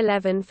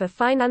 2011 for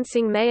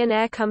financing Mayan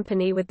Air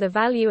Company with the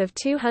value of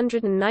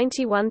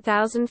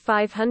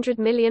 291,500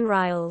 million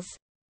rials.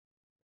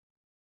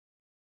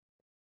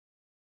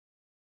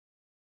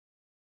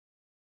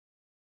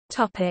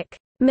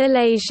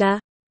 Malaysia.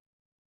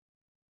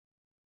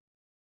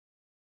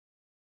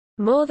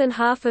 More than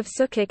half of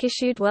sukuk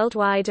issued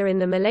worldwide are in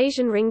the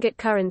Malaysian ringgit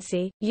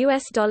currency,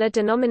 US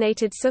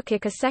dollar-denominated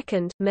sukuk are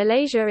second.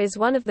 Malaysia is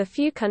one of the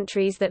few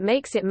countries that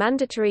makes it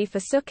mandatory for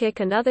sukuk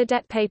and other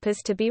debt papers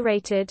to be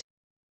rated.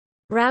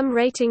 RAM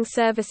Rating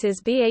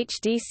Services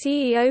BHD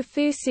CEO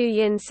Fu Su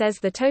Yin says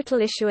the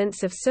total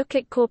issuance of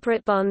sukuk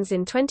corporate bonds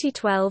in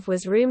 2012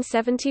 was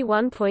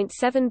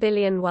 $71.7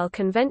 billion while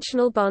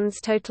conventional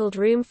bonds totaled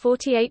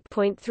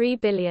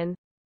 $48.3 billion.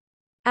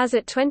 As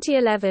at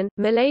 2011,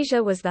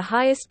 Malaysia was the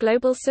highest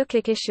global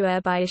sukuk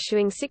issuer by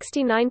issuing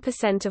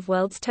 69% of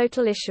world's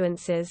total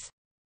issuances.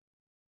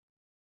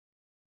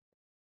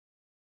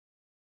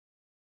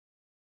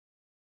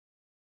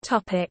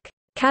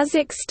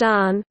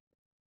 Kazakhstan.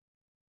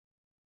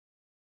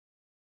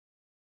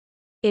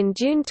 In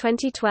June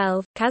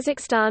 2012,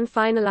 Kazakhstan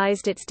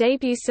finalized its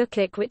debut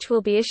sukuk which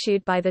will be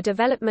issued by the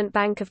Development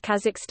Bank of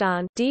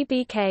Kazakhstan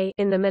 (DBK)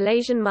 in the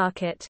Malaysian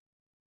market.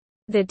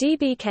 The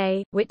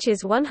DBK, which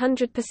is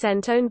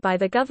 100% owned by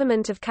the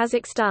Government of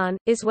Kazakhstan,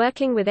 is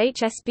working with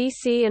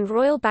HSBC and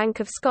Royal Bank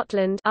of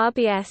Scotland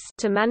 (RBS)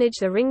 to manage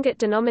the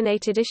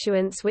ringgit-denominated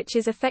issuance which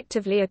is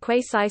effectively a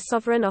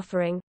quasi-sovereign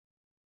offering.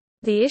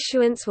 The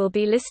issuance will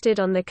be listed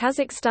on the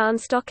Kazakhstan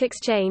Stock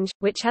Exchange,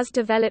 which has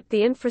developed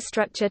the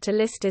infrastructure to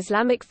list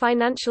Islamic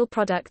financial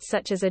products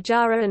such as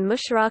Ijara and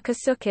Musharaka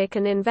Sukuk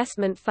and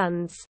investment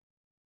funds.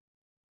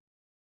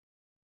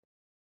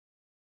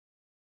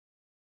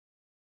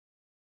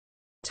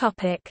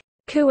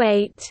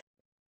 Kuwait.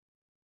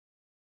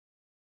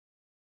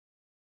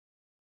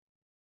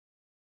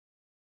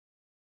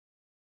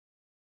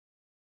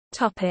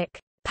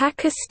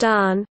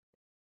 Pakistan.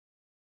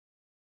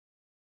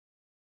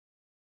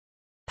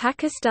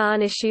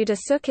 Pakistan issued a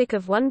sukuk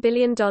of $1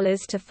 billion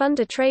to fund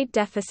a trade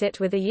deficit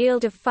with a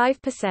yield of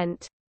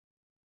 5%.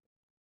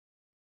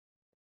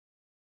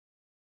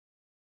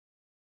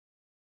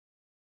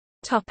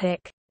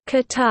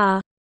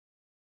 Qatar.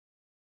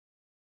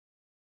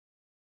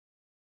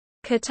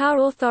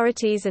 Qatar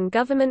authorities and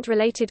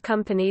government-related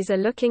companies are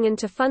looking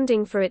into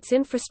funding for its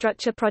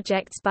infrastructure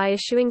projects by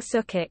issuing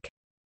sukuk.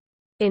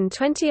 In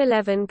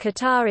 2011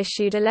 Qatar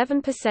issued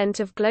 11%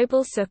 of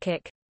global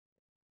sukuk.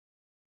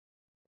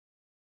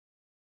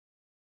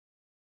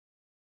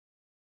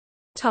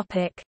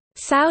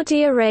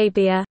 Saudi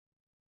Arabia.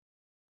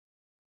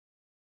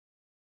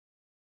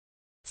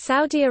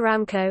 Saudi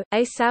Aramco,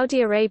 a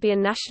Saudi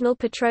Arabian national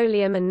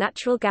petroleum and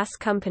natural gas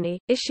company,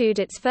 issued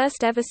its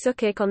first ever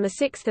sukuk on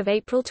 6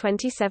 April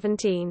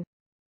 2017.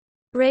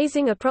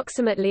 Raising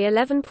approximately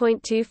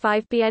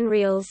 11.25 BN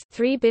reals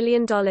 $3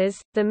 billion,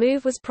 the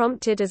move was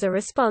prompted as a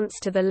response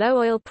to the low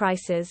oil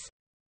prices.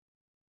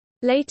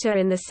 Later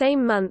in the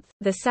same month,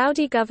 the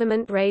Saudi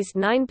government raised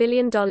 $9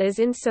 billion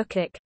in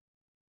sukuk.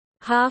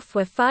 Half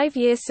were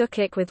 5-year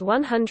sukuk with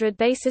 100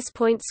 basis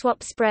point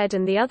swap spread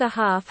and the other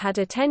half had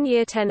a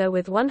 10-year tenor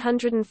with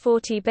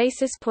 140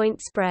 basis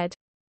point spread.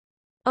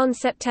 On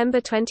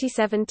September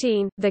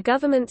 2017, the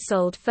government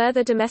sold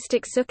further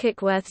domestic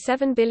sukuk worth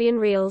 7 billion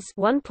rials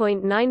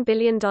 $1.9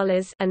 billion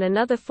and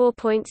another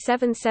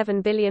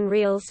 4.77 billion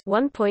rials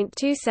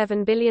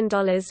 $1.27 billion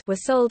were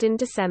sold in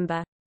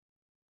December.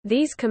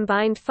 These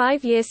combined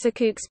 5-year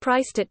sukuks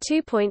priced at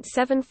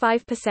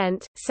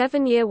 2.75%,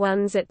 7-year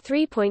ones at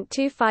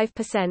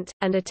 3.25%,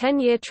 and a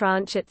 10-year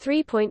tranche at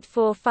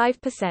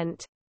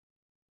 3.45%.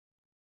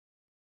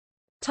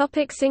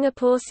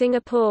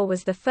 Singapore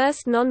was the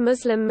first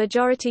non-Muslim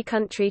majority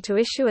country to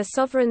issue a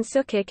sovereign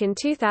sukuk in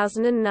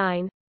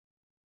 2009.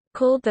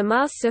 Called the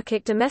Mas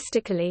Sukuk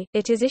domestically,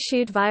 it is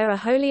issued via a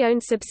wholly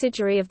owned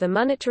subsidiary of the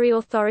Monetary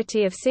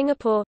Authority of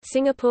Singapore,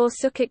 Singapore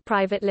Sukuk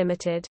Private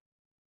Limited.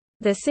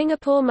 The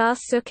Singapore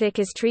Mas Sukuk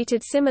is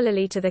treated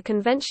similarly to the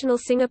conventional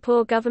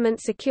Singapore Government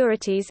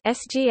Securities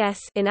 (SGS)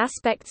 in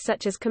aspects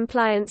such as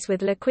compliance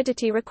with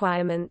liquidity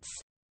requirements.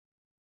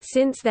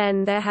 Since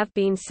then there have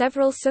been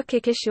several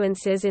sukuk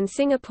issuances in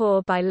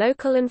Singapore by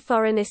local and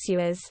foreign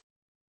issuers.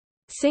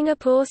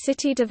 Singapore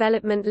City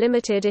Development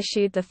Limited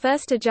issued the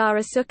first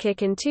Ajara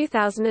sukuk in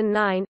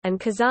 2009, and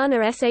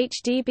Khazanah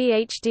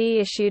SHD-BHD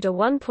issued a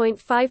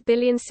 1.5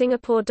 billion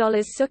Singapore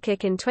dollars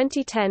sukuk in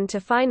 2010 to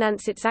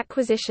finance its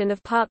acquisition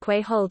of Parkway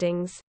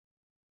Holdings.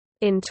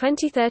 In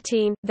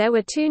 2013, there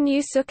were 2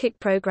 new sukuk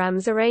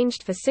programs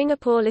arranged for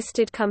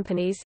Singapore-listed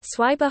companies,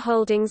 Swiber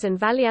Holdings and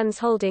Valianz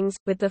Holdings,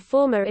 with the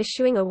former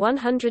issuing a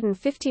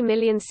 150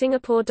 million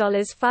Singapore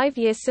dollars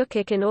 5-year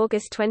sukuk in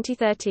August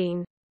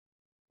 2013.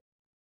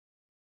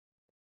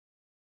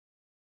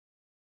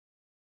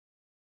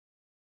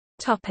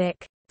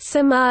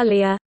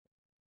 Somalia.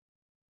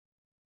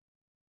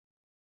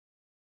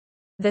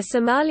 The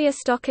Somalia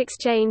Stock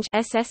Exchange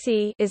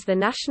 (SSE) is the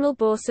national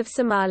bourse of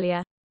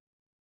Somalia.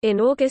 In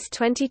August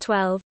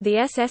 2012, the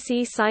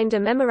SSE signed a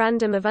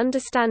Memorandum of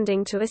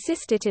Understanding to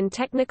assist it in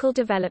technical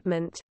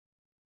development.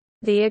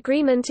 The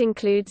agreement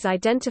includes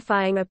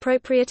identifying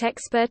appropriate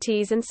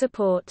expertise and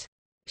support.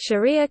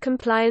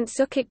 Sharia-compliant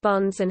sukuk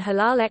bonds and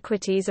halal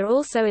equities are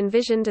also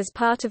envisioned as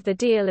part of the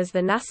deal as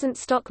the nascent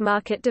stock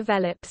market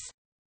develops.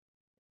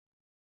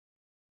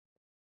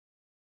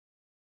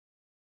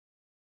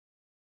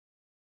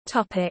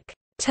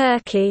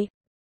 Turkey.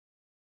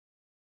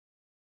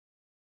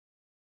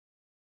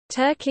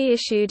 Turkey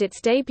issued its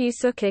debut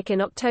sukuk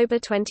in October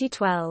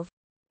 2012.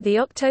 The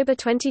October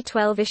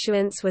 2012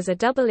 issuance was a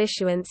double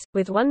issuance,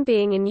 with one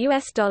being in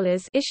US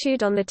dollars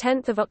issued on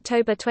 10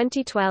 October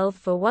 2012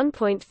 for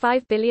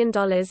 $1.5 billion,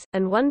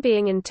 and one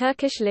being in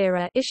Turkish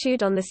lira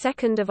issued on 2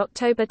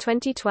 October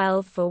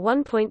 2012 for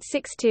 1.62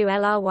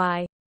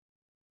 LRY.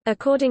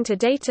 According to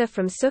data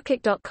from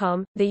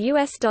Sukuk.com, the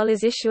US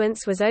dollars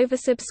issuance was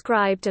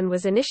oversubscribed and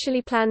was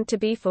initially planned to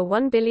be for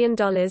 $1 billion,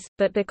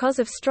 but because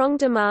of strong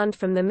demand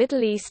from the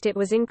Middle East it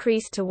was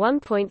increased to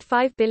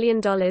 $1.5 billion.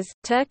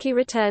 Turkey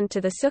returned to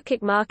the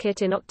Sukuk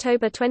market in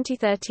October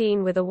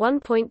 2013 with a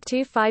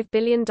 $1.25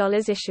 billion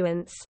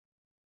issuance.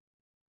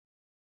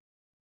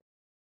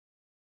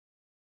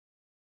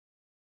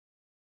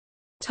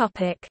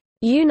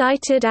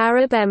 United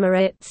Arab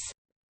Emirates.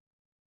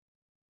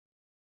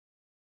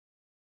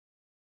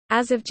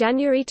 As of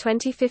January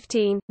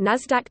 2015,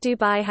 Nasdaq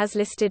Dubai has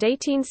listed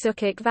 18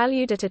 sukuk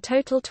valued at a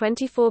total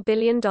 $24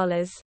 billion.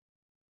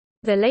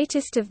 The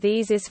latest of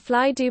these is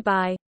Fly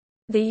Dubai.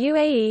 The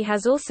UAE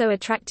has also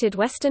attracted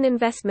Western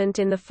investment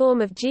in the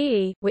form of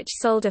GE, which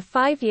sold a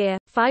 5-year,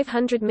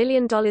 $500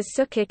 million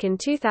sukuk in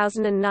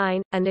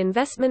 2009, and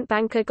investment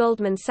banker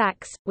Goldman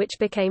Sachs, which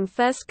became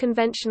first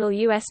conventional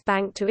U.S.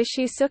 bank to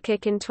issue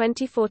sukuk in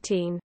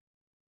 2014.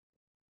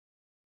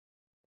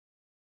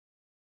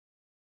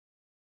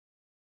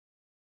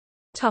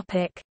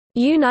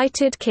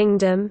 United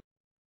Kingdom.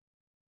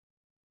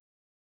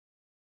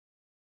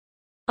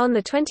 On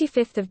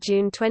 25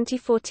 June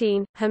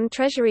 2014, Home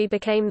Treasury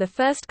became the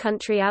first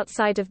country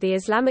outside of the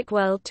Islamic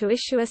world to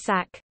issue a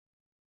SAC.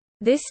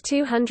 This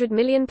 £200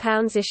 million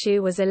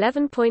issue was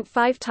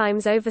 11.5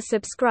 times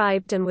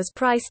oversubscribed and was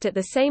priced at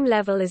the same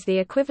level as the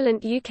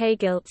equivalent UK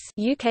gilts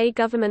 (UK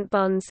government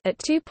bonds) at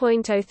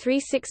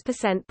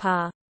 2.036%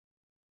 par.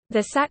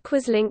 The SAC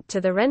was linked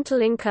to the rental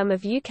income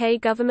of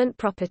UK government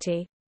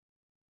property.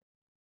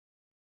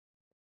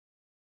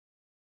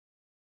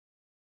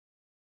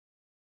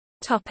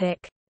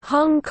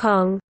 Hong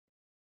Kong.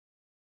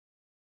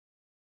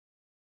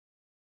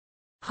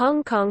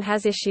 Hong Kong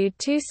has issued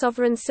 2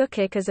 sovereign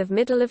sukuk as of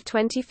middle of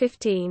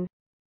 2015.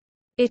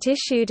 It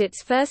issued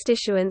its first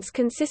issuance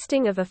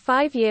consisting of a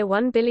 5-year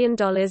 $1 billion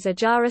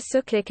Ajara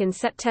sukuk in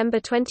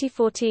September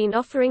 2014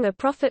 offering a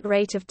profit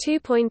rate of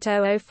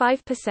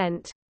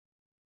 2.005%.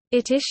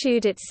 It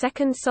issued its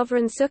second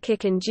sovereign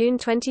sukuk in June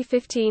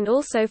 2015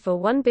 also for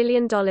 $1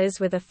 billion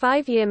with a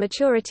 5-year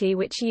maturity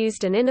which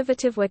used an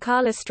innovative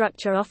wakala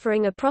structure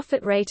offering a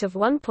profit rate of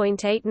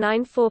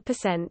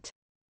 1.894%.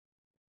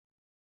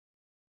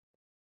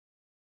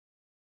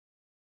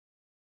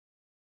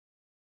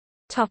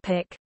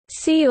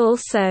 See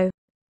also: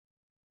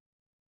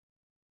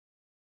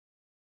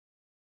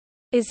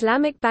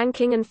 Islamic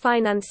banking and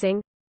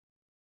financing,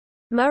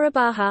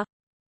 Murabaha,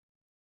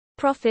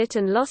 profit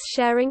and loss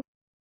sharing.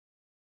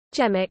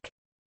 Gemic